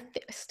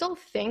still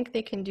think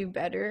they can do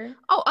better.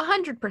 Oh,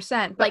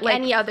 100%. Like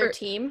any other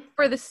team.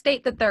 For the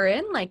state that they're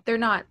in, like, they're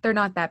not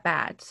that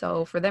bad.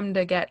 So for them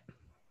to get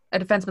a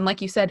defenseman,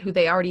 like you said, who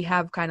they already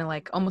have kind of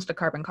like almost a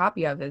carbon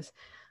copy of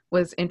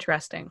was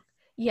interesting.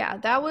 Yeah,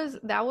 that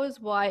was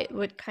why it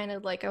would kind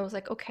of like, I was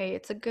like, okay,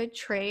 it's a good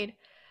trade,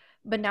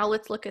 but now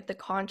let's look at the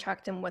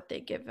contract and what they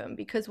give him.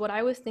 Because what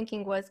I was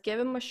thinking was give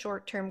him a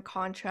short-term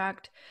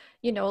contract,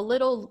 a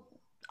little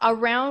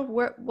around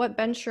what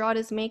Ben Sherratt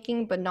is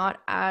making, but not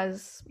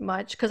as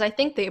much. Because I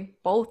think they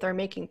both are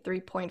making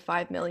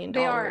 $3.5 million.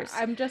 They are.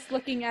 I'm just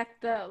looking at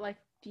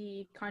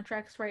the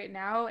contracts right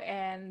now,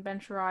 and Ben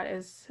Sherratt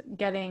is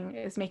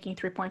making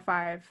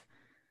 3.5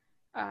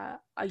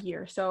 a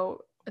year.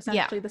 So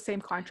essentially the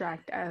same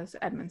contract as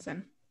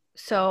Edmondson.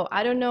 So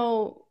I don't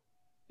know,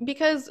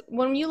 because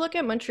when you look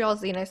at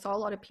Montreal's league, I saw a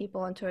lot of people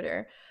on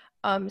Twitter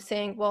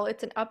saying, well,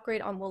 it's an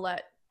upgrade on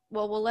Ouellet.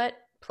 Well, Ouellet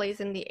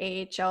plays in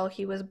the AHL.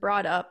 He was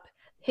brought up.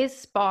 His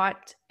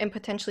spot and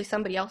potentially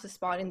somebody else's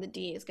spot in the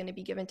D is going to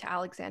be given to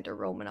Alexander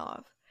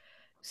Romanov.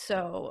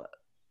 So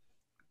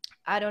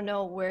I don't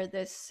know where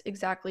this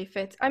exactly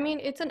fits. I mean,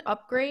 it's an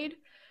upgrade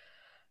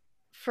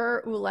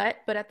for Ouellet,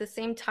 but at the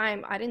same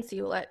time, I didn't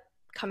see Ouellet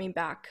coming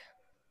back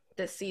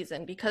this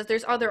season because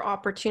there's other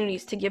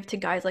opportunities to give to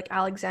guys like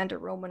Alexander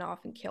Romanov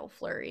and Cale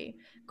Fleury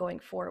going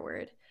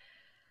forward.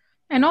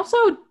 And also,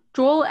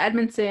 Joel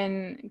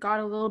Edmondson got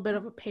a little bit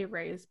of a pay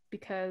raise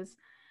because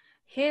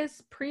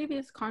his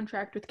previous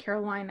contract with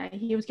Carolina,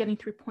 he was getting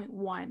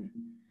 3.1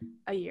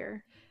 a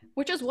year.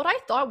 Which is what I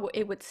thought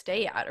it would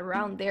stay at,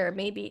 around there,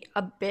 maybe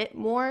a bit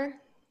more.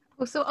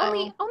 Well, so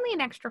only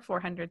an extra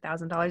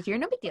 $400,000 a year,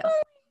 no big deal.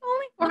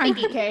 Only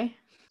 $400K.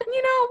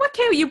 You know, what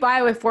can you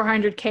buy with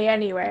 $400K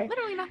anyway?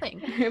 Literally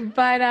nothing.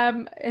 But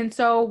and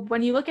so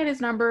when you look at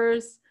his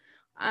numbers,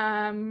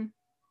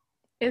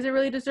 is it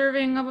really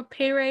deserving of a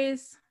pay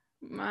raise?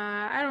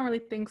 I don't really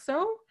think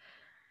so.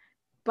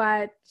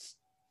 But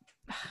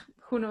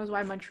who knows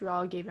why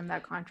Montreal gave him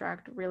that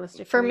contract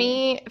realistically.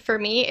 For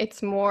me,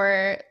 it's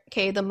more,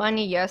 okay, the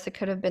money, yes, it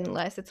could have been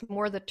less. It's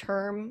more the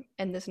term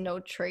and this no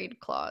trade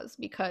clause,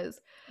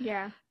 because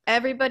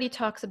everybody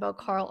talks about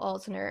Carl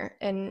Alzner,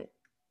 and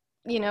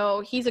you know,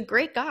 he's a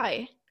great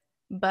guy,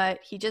 but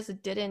he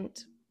just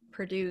didn't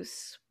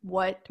produce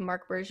what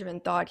Marc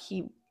Bergevin thought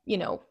he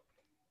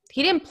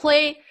didn't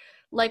play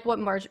like what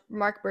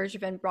Marc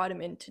Bergevin brought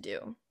him in to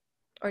do,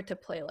 or to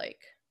play like,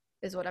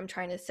 is what I'm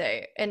trying to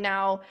say. And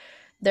now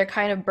they're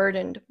kind of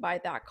burdened by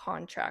that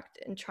contract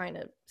and trying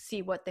to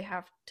see what they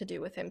have to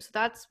do with him. So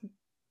that's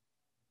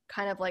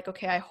kind of like,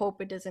 okay, I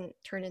hope it doesn't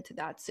turn into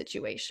that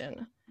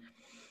situation.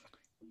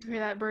 You hear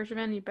that,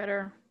 Bergevin? You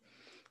better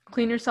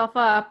clean yourself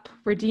up,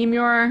 redeem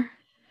your.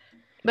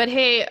 But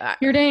hey,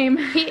 your name.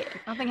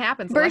 Nothing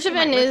happens.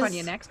 Bergevin is on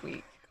you next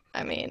week.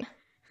 I mean,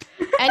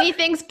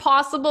 anything's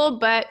possible,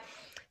 but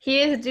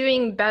he is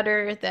doing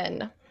better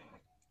than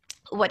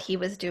what he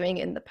was doing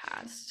in the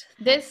past.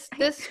 This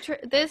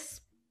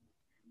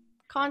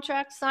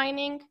contract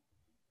signing,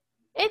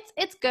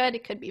 it's good.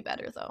 It could be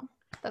better though.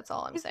 That's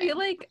all I'm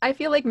saying. I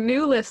feel like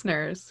new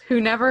listeners who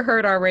never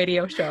heard our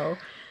radio show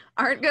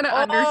aren't going to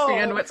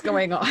understand what's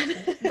going on.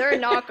 They're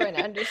not going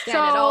to understand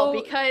at all,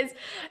 because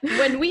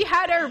when we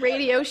had our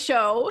radio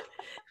show,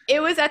 it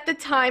was at the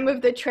time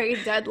of the trade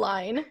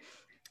deadline.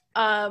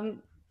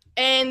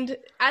 And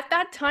at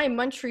that time,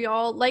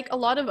 Montreal, like a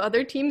lot of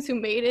other teams who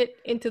made it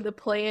into the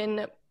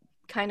play-in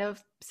kind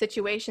of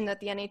situation that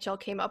the NHL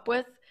came up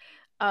with,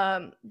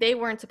 they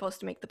weren't supposed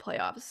to make the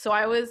playoffs. So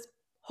I was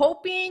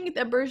hoping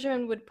that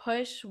Bergevin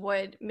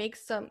would make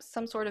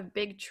some sort of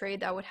big trade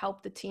that would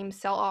help the team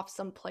sell off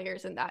some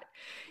players, and that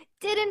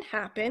didn't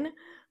happen,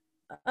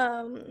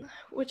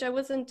 which I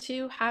wasn't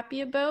too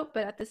happy about.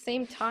 But at the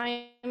same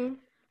time,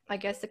 I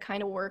guess it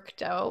kind of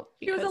worked out.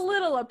 He was a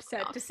little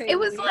upset to say. It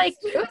was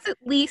at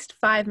least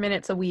 5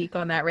 minutes a week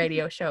on that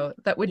radio show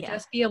that would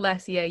just be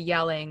Alessia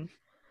yelling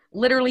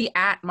literally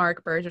at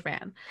Marc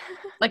Bergevin.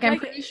 Like, I'm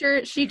pretty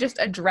sure she just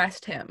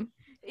addressed him.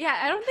 Yeah,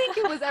 I don't think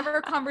it was ever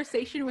a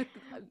conversation with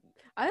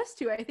us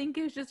two. I think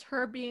it was just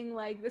her being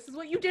like, this is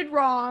what you did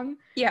wrong.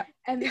 Yeah.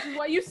 And this is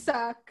why you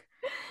suck.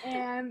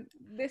 And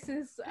this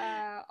is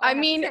I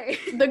mean,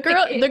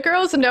 the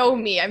girls know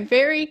me. I'm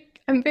very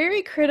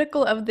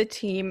critical of the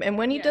team, and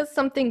when he does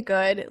something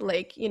good,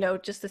 like, you know,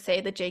 just to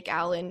say the Jake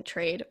Allen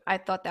trade, I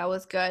thought that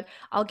was good.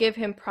 I'll give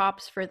him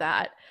props for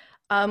that.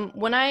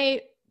 When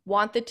I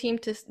want the team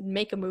to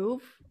make a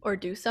move or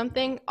do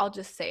something, I'll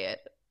just say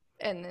it.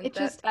 And then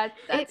that's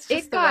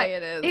just the way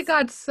it is. It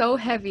got so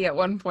heavy at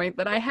one point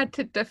that I had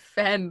to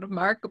defend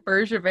Marc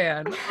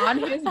Bergevin on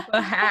his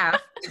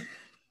behalf.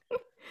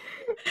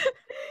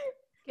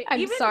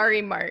 I'm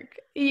sorry, Marc.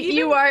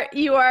 You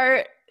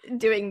are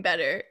doing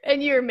better,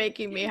 and you're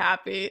making me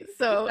happy.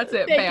 So that's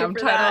it, bam.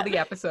 Title of the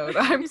episode.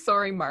 I'm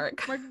sorry,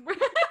 Marc.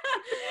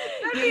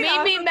 You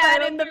made me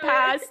mad in the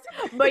past,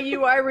 but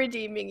you are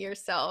redeeming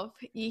yourself.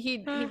 He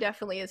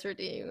definitely is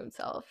redeeming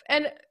himself.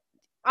 And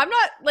I'm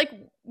not, like,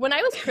 when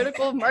I was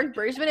critical of Marc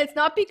Bergevin, it's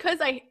not because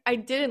I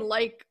didn't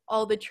like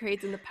all the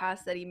trades in the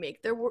past that he made.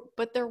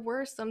 There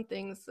were some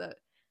things that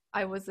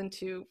I wasn't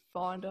too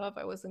fond of.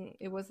 It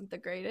wasn't the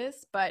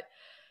greatest, but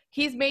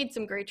he's made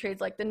some great trades,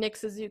 like the Nick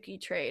Suzuki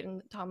trade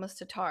and Thomas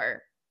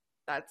Tatar.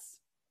 That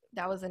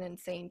was an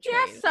insane trade.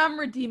 He has some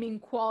redeeming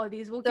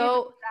qualities. We'll give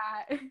it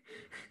that.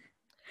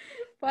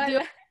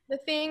 But the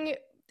thing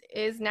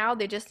is, now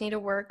they just need to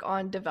work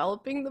on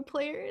developing the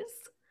players,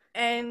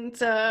 and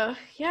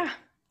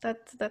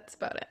that's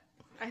about it.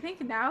 I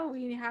think now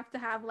we have to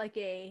have like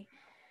a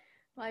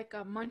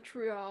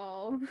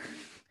Montreal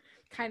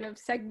kind of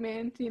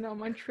segment, you know,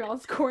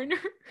 Montreal's corner.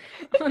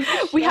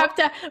 We have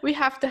to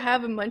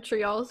have a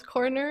Montreal's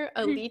corner,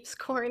 a Leafs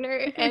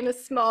corner, and a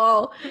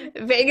small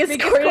Vegas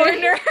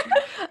corner.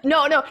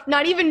 No,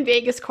 not even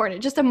Vegas corner,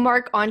 just a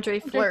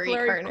Marc-Andre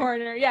Fleury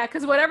corner. Yeah,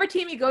 because whatever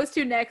team he goes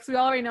to next, we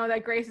already know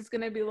that Grace is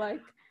gonna be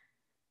like,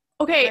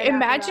 okay, right,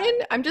 imagine,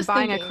 I'm just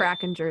buying thinking, a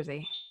Kraken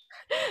jersey.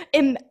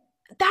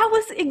 That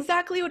was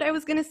exactly what I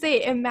was gonna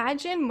say.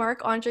 Imagine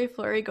Marc-Andre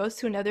Fleury goes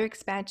to another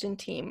expansion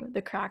team,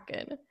 the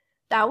Kraken.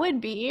 That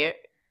would be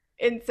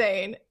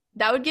insane.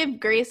 That would give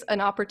Grace an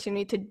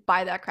opportunity to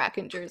buy that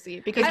Kraken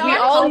jersey, because we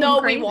all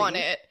know we want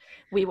it.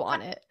 We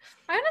want it.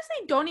 I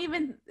honestly don't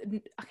even.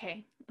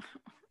 Okay,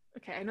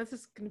 I know this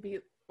is going to be,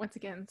 once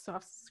again,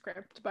 soft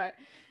script, but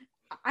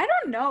I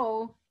don't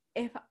know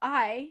if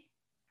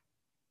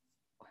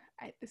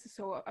this is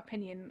so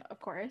opinion, of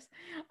course,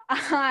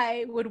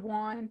 I would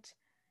want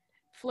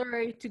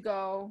Fleury to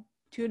go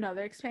to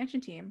another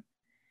expansion team.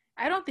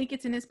 I don't think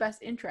it's in his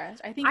best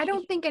interest. I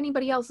don't think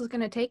anybody else is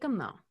going to take him,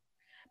 though.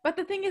 But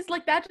the thing is,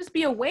 like, that'd just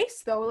be a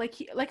waste, though.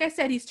 Like I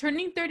said, he's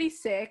turning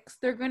 36.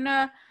 They're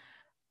gonna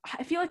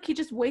I feel like he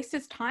just wastes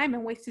his time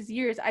and wastes his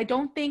years. I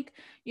don't think,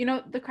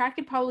 the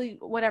Kraken probably,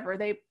 whatever,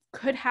 they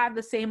could have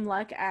the same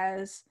luck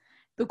as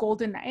the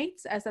Golden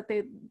Knights, as that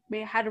they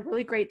had a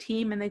really great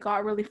team and they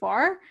got really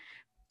far.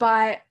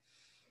 But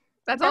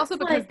that's also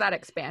because that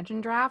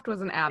expansion draft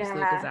was an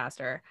absolute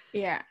disaster.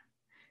 Yeah.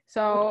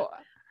 So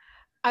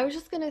I was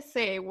just going to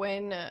say,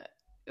 when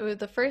it was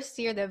the first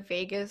year that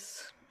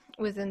Vegas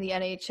was in the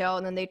NHL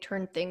and then they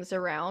turned things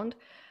around,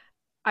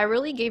 I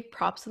really gave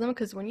props to them,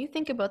 because when you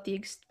think about the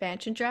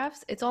expansion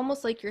drafts, it's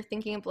almost like you're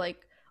thinking of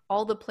like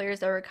all the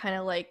players that were kind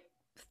of like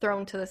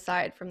thrown to the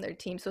side from their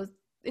team. So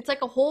it's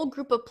like a whole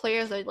group of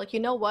players that are like, you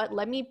know what,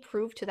 let me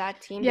prove to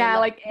that team. Yeah,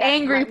 like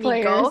angry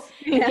players.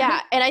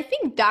 Yeah, and I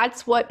think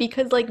that's what,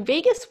 because like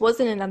Vegas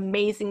wasn't an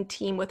amazing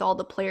team with all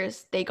the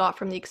players they got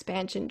from the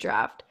expansion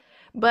draft.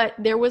 But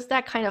there was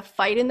that kind of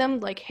fight in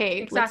them, like, hey,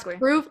 exactly.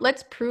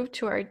 let's prove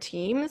to our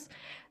teams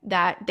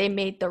that they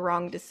made the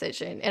wrong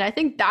decision. And I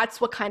think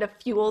that's what kind of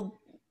fueled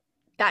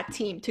that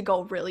team to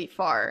go really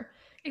far,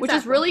 which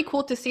is really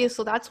cool to see.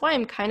 So that's why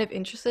I'm kind of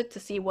interested to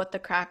see what the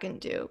Kraken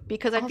do,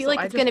 because I feel like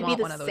it's going to be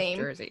the same.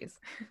 Jerseys.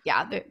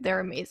 Yeah, they're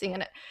amazing.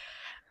 And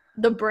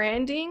the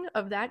branding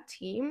of that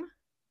team,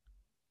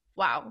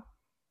 wow,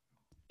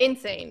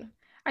 insane.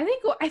 I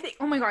think,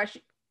 oh my gosh,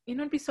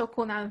 it'd be so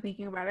cool now that I'm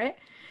thinking about it.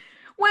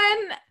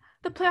 When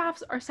the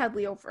playoffs are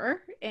sadly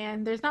over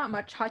and there's not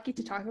much hockey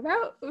to talk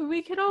about,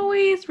 we could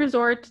always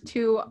resort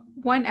to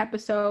one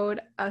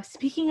episode of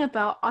speaking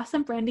about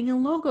awesome branding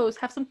and logos,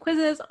 have some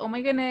quizzes. Oh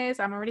my goodness,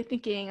 I'm already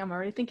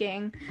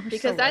thinking.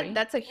 Because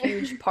that's a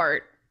huge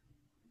part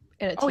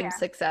in a team's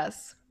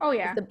success. Oh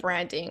yeah. The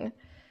branding.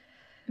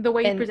 The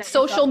way you and present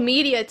social yourself.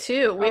 Media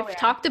too. We've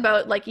talked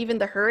about like even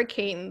the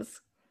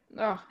Hurricanes.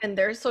 And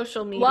their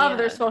social media. Love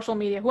their social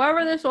media.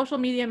 Whoever their social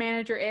media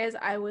manager is,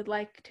 I would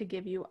like to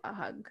give you a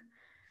hug.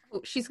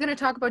 She's going to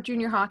talk about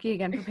junior hockey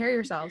again. Prepare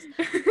yourselves.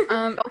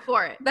 Go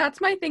for it. That's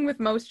my thing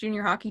with most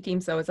junior hockey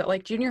teams, though, is that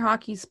like junior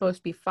hockey is supposed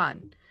to be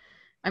fun.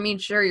 I mean,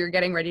 sure, you're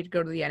getting ready to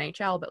go to the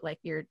NHL, but like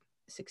you're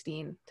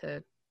 16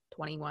 to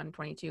 21,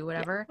 22,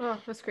 whatever. Yeah.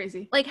 Oh, that's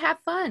crazy. Like, have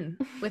fun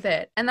with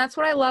it. And that's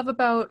what I love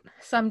about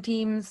some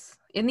teams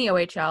in the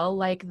OHL,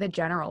 like the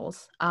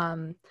Generals.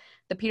 The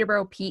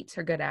Peterborough Petes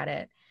are good at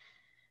it.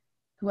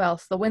 Who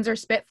else? The Windsor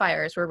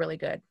Spitfires were really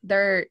good.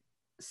 Their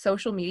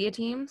social media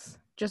teams,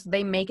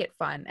 they make it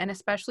fun. And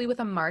especially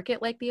with a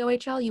market like the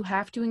OHL, you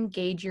have to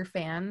engage your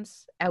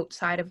fans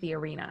outside of the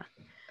arena.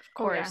 Of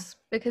course.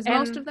 Because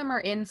most of them are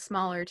in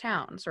smaller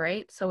towns,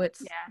 right? So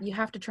it's you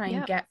have to try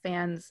and get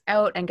fans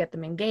out and get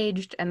them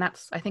engaged. And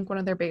that's, I think, one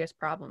of their biggest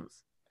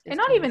problems. And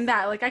not even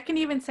that. Like, I can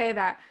even say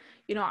that,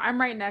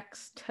 I'm right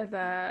next to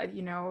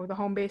the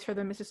home base for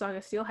the Mississauga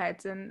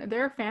Steelheads, and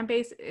their fan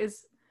base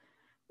is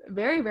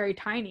very, very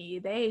tiny.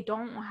 They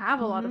don't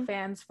have a lot of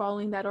fans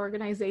following that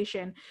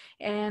organization,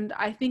 and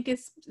I think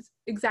it's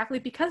exactly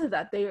because of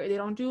that. They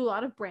don't do a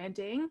lot of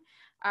branding.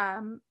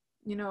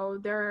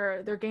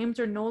 Their games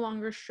are no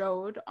longer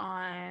showed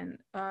on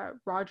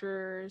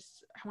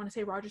Rogers. I want to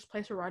say Rogers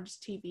Place or Rogers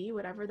TV,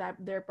 whatever that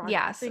their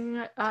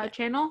broadcasting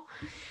channel.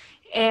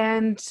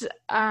 And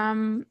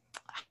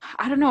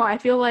I don't know. I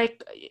feel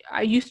like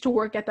I used to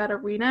work at that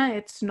arena.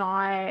 It's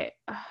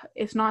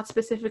not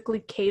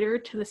specifically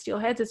catered to the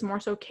Steelheads. It's more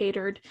so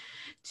catered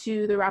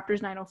to the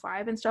Raptors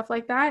 905 and stuff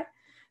like that.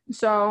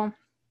 So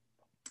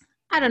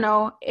I don't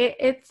know.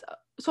 It's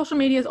social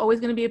media is always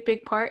going to be a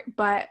big part,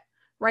 but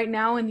right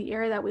now in the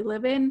era that we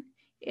live in,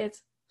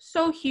 it's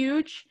so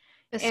huge,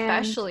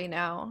 especially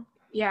now.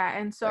 Yeah,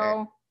 and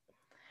so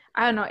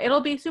I don't know.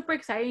 It'll be super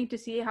exciting to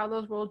see how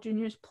those World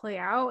Juniors play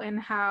out and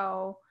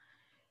how,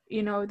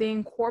 they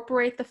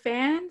incorporate the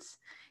fans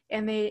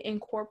and they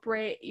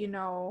incorporate,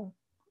 a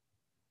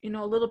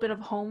little bit of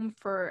home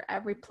for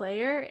every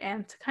player,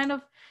 and to kind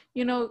of,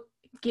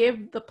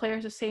 give the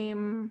players the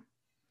same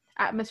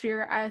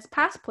atmosphere as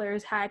past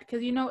players had.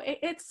 Because,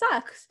 it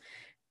sucks.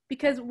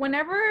 Because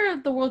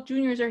whenever the World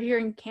Juniors are here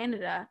in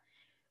Canada,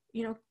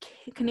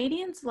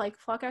 Canadians like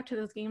flock out to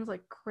those games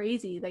like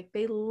crazy. Like,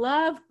 they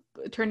love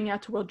turning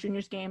out to World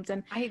Juniors games,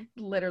 and I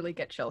literally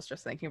get chills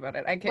just thinking about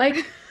it. I can't.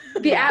 Like,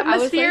 the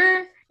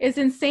atmosphere is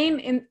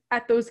insane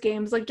at those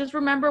games. Like, just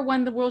remember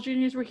when the World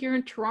Juniors were here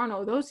in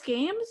Toronto, those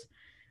games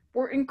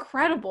were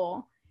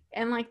incredible,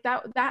 and like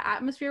that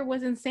atmosphere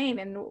was insane.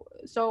 And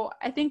so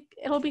I think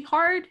it'll be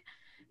hard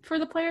for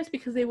the players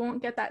because they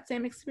won't get that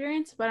same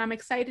experience, but I'm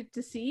excited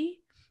to see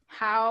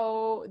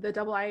how the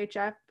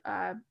IIHF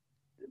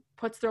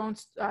puts their own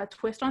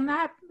twist on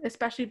that,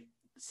 especially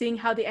seeing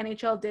how the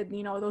NHL did,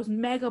 those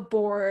mega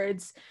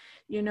boards,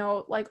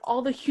 like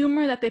all the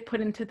humor that they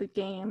put into the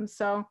game.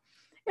 So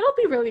it'll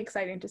be really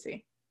exciting to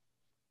see.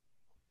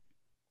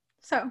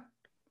 So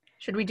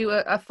should we do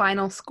a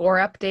final score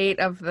update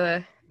of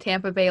the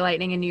Tampa Bay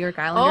Lightning and New York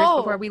Islanders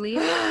before we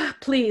leave?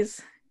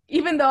 Please.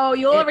 Even though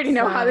you'll already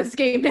know how this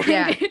game ended.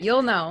 Yeah,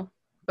 you'll know,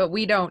 but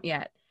we don't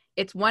yet.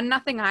 It's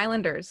 1-0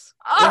 Islanders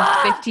with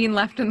 15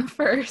 left in the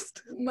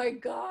first. Oh my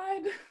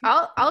God.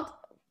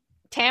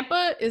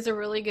 Tampa is a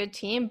really good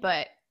team,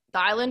 but the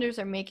Islanders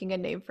are making a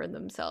name for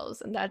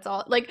themselves, and that's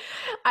all. Like,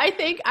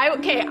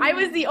 I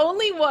was the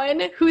only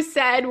one who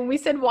said, when we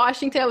said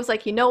Washington, I was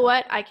like, you know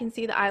what? I can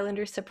see the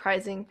Islanders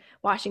surprising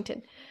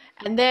Washington.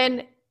 And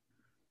then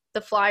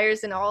the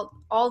Flyers and all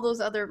those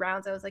other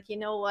rounds, I was like, you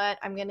know what?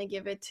 I'm going to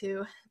give it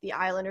to the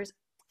Islanders.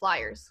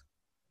 Flyers.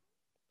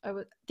 I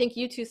think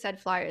you two said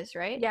Flyers,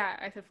 right? Yeah,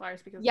 I said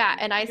Flyers because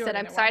and I said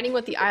I'm siding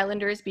with the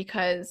Islanders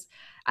because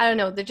I don't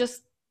know,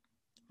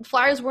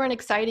 Flyers weren't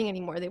exciting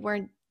anymore. They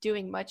weren't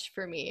doing much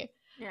for me.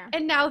 Yeah.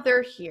 And now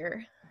they're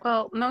here.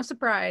 Well, no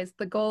surprise.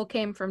 The goal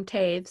came from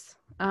Taves,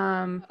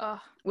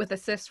 with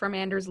assists from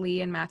Anders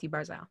Lee and Matthew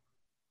Barzal.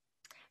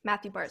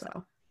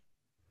 So.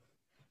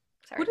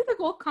 Sorry. Who did the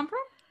goal come from?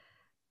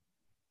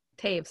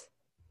 Taves.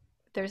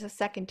 There's a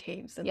second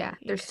Taves.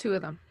 There's two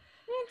of them.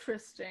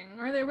 Interesting.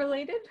 Are they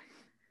related?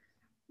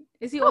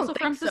 Is he also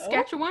from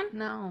Saskatchewan?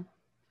 No.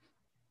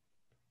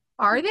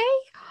 Are they?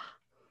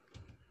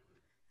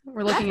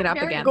 We're looking it up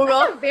again. Google.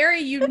 That's a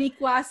very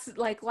unique last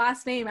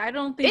name. I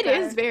don't think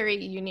it is very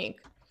unique.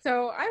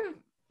 So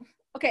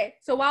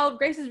so while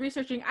Grace is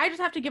researching, I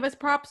just have to give us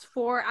props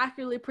for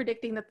accurately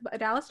predicting that the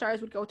Dallas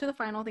Stars would go to the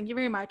final. Thank you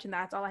very much, and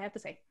that's all I have to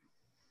say.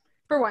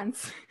 For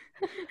once.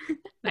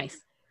 Nice.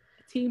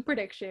 Team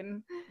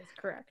prediction is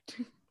correct.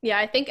 Yeah,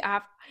 I think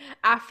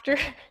after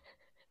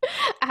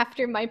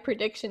my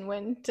prediction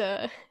went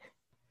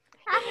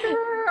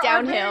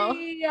downhill.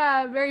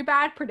 Very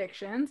bad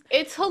predictions.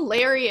 It's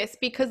hilarious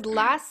because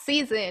last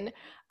season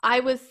I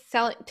was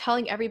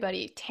telling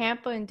everybody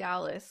Tampa and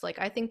Dallas, like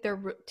I think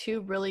they're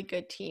two really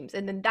good teams,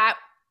 and then that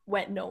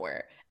went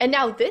nowhere. And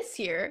now this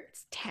year,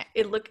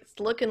 it's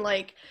looking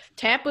like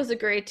Tampa's a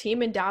great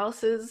team and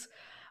Dallas is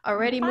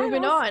already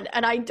moving on.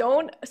 And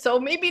so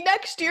maybe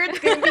next year it's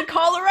going to be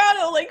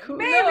Colorado. Like who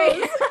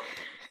knows?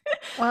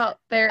 Well,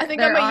 I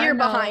think I'm a year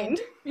behind.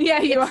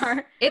 Yeah, you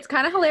are. It's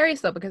kind of hilarious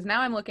though, because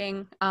now I'm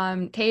looking.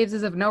 Taves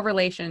is of no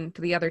relation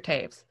to the other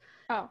Taves.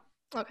 Oh,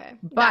 okay.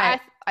 But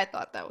I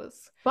thought that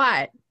was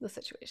the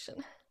situation.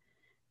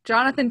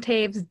 Jonathan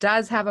Taves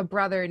does have a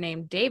brother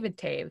named David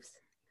Taves,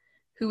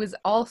 who is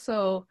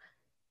also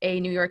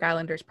a New York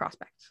Islanders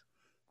prospect.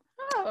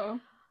 Oh,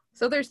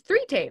 so there's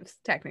 3 Taves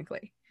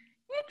technically.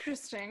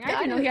 Interesting. I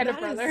didn't know he had a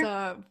brother.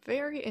 That is,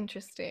 very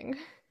interesting.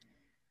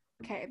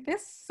 Okay,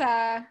 this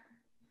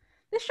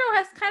show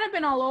has kind of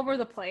been all over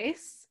the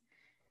place,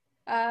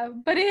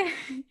 but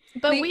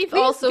we've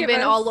also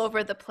been all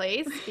over the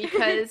place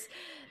because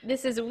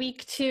this is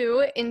week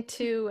 2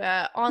 into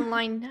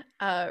online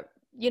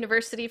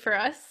university for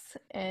us,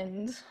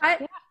 and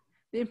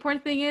the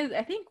important thing is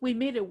I think we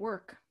made it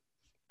work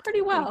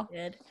pretty well. We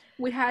did.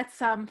 We had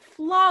some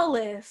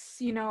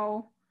flawless,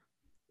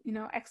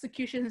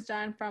 executions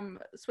done from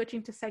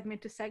switching to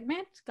segment.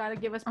 Got to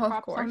give us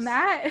props on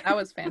that. That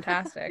was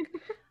fantastic.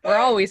 We're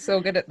always so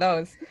good at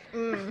those.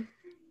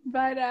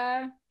 But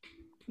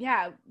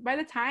by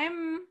the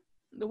time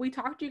that we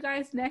talk to you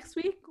guys next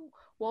week,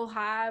 we'll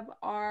have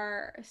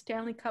our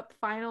Stanley Cup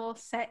final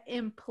set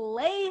in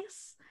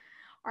place.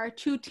 Our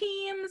 2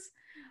 teams.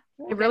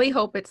 I really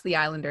hope it's the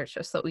Islanders,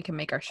 just so that we can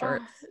make our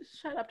shirts.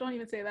 Shut up! Don't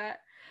even say that.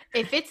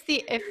 If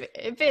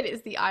it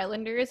is the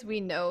Islanders, we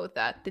know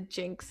that the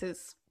jinx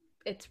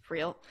it's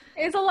real.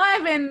 It's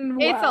alive and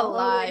well, it's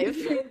alive,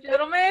 ladies and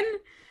gentlemen.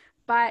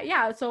 But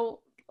yeah,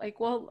 so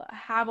we'll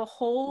have a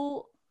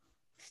whole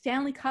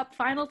Stanley Cup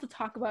final to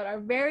talk about. Our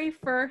very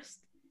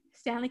first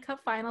Stanley Cup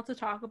final to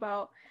talk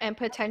about, and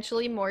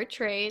potentially more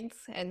trades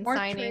and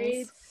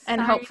signings, and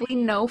hopefully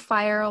no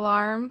fire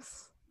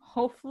alarms.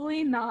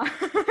 Hopefully not.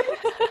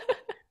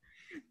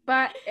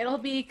 But it'll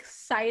be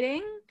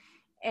exciting,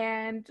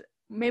 and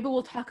maybe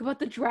we'll talk about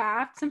the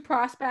draft, some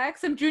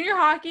prospects, some junior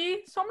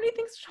hockey. So many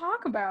things to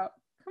talk about.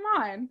 Come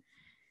on.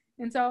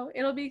 And so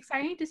it'll be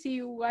exciting to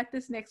see what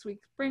this next week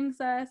brings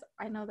us.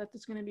 I know that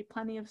there's going to be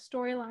plenty of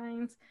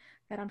storylines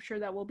that I'm sure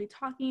that we'll be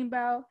talking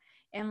about,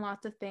 and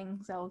lots of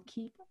things that will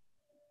keep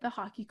the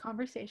hockey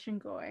conversation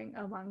going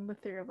among the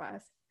 3 of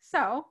us.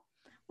 So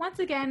once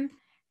again,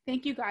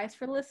 thank you guys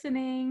for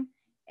listening,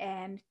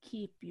 and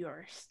keep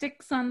your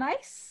sticks on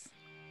ice.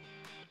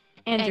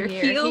 And your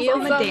heels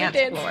on the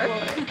dance floor.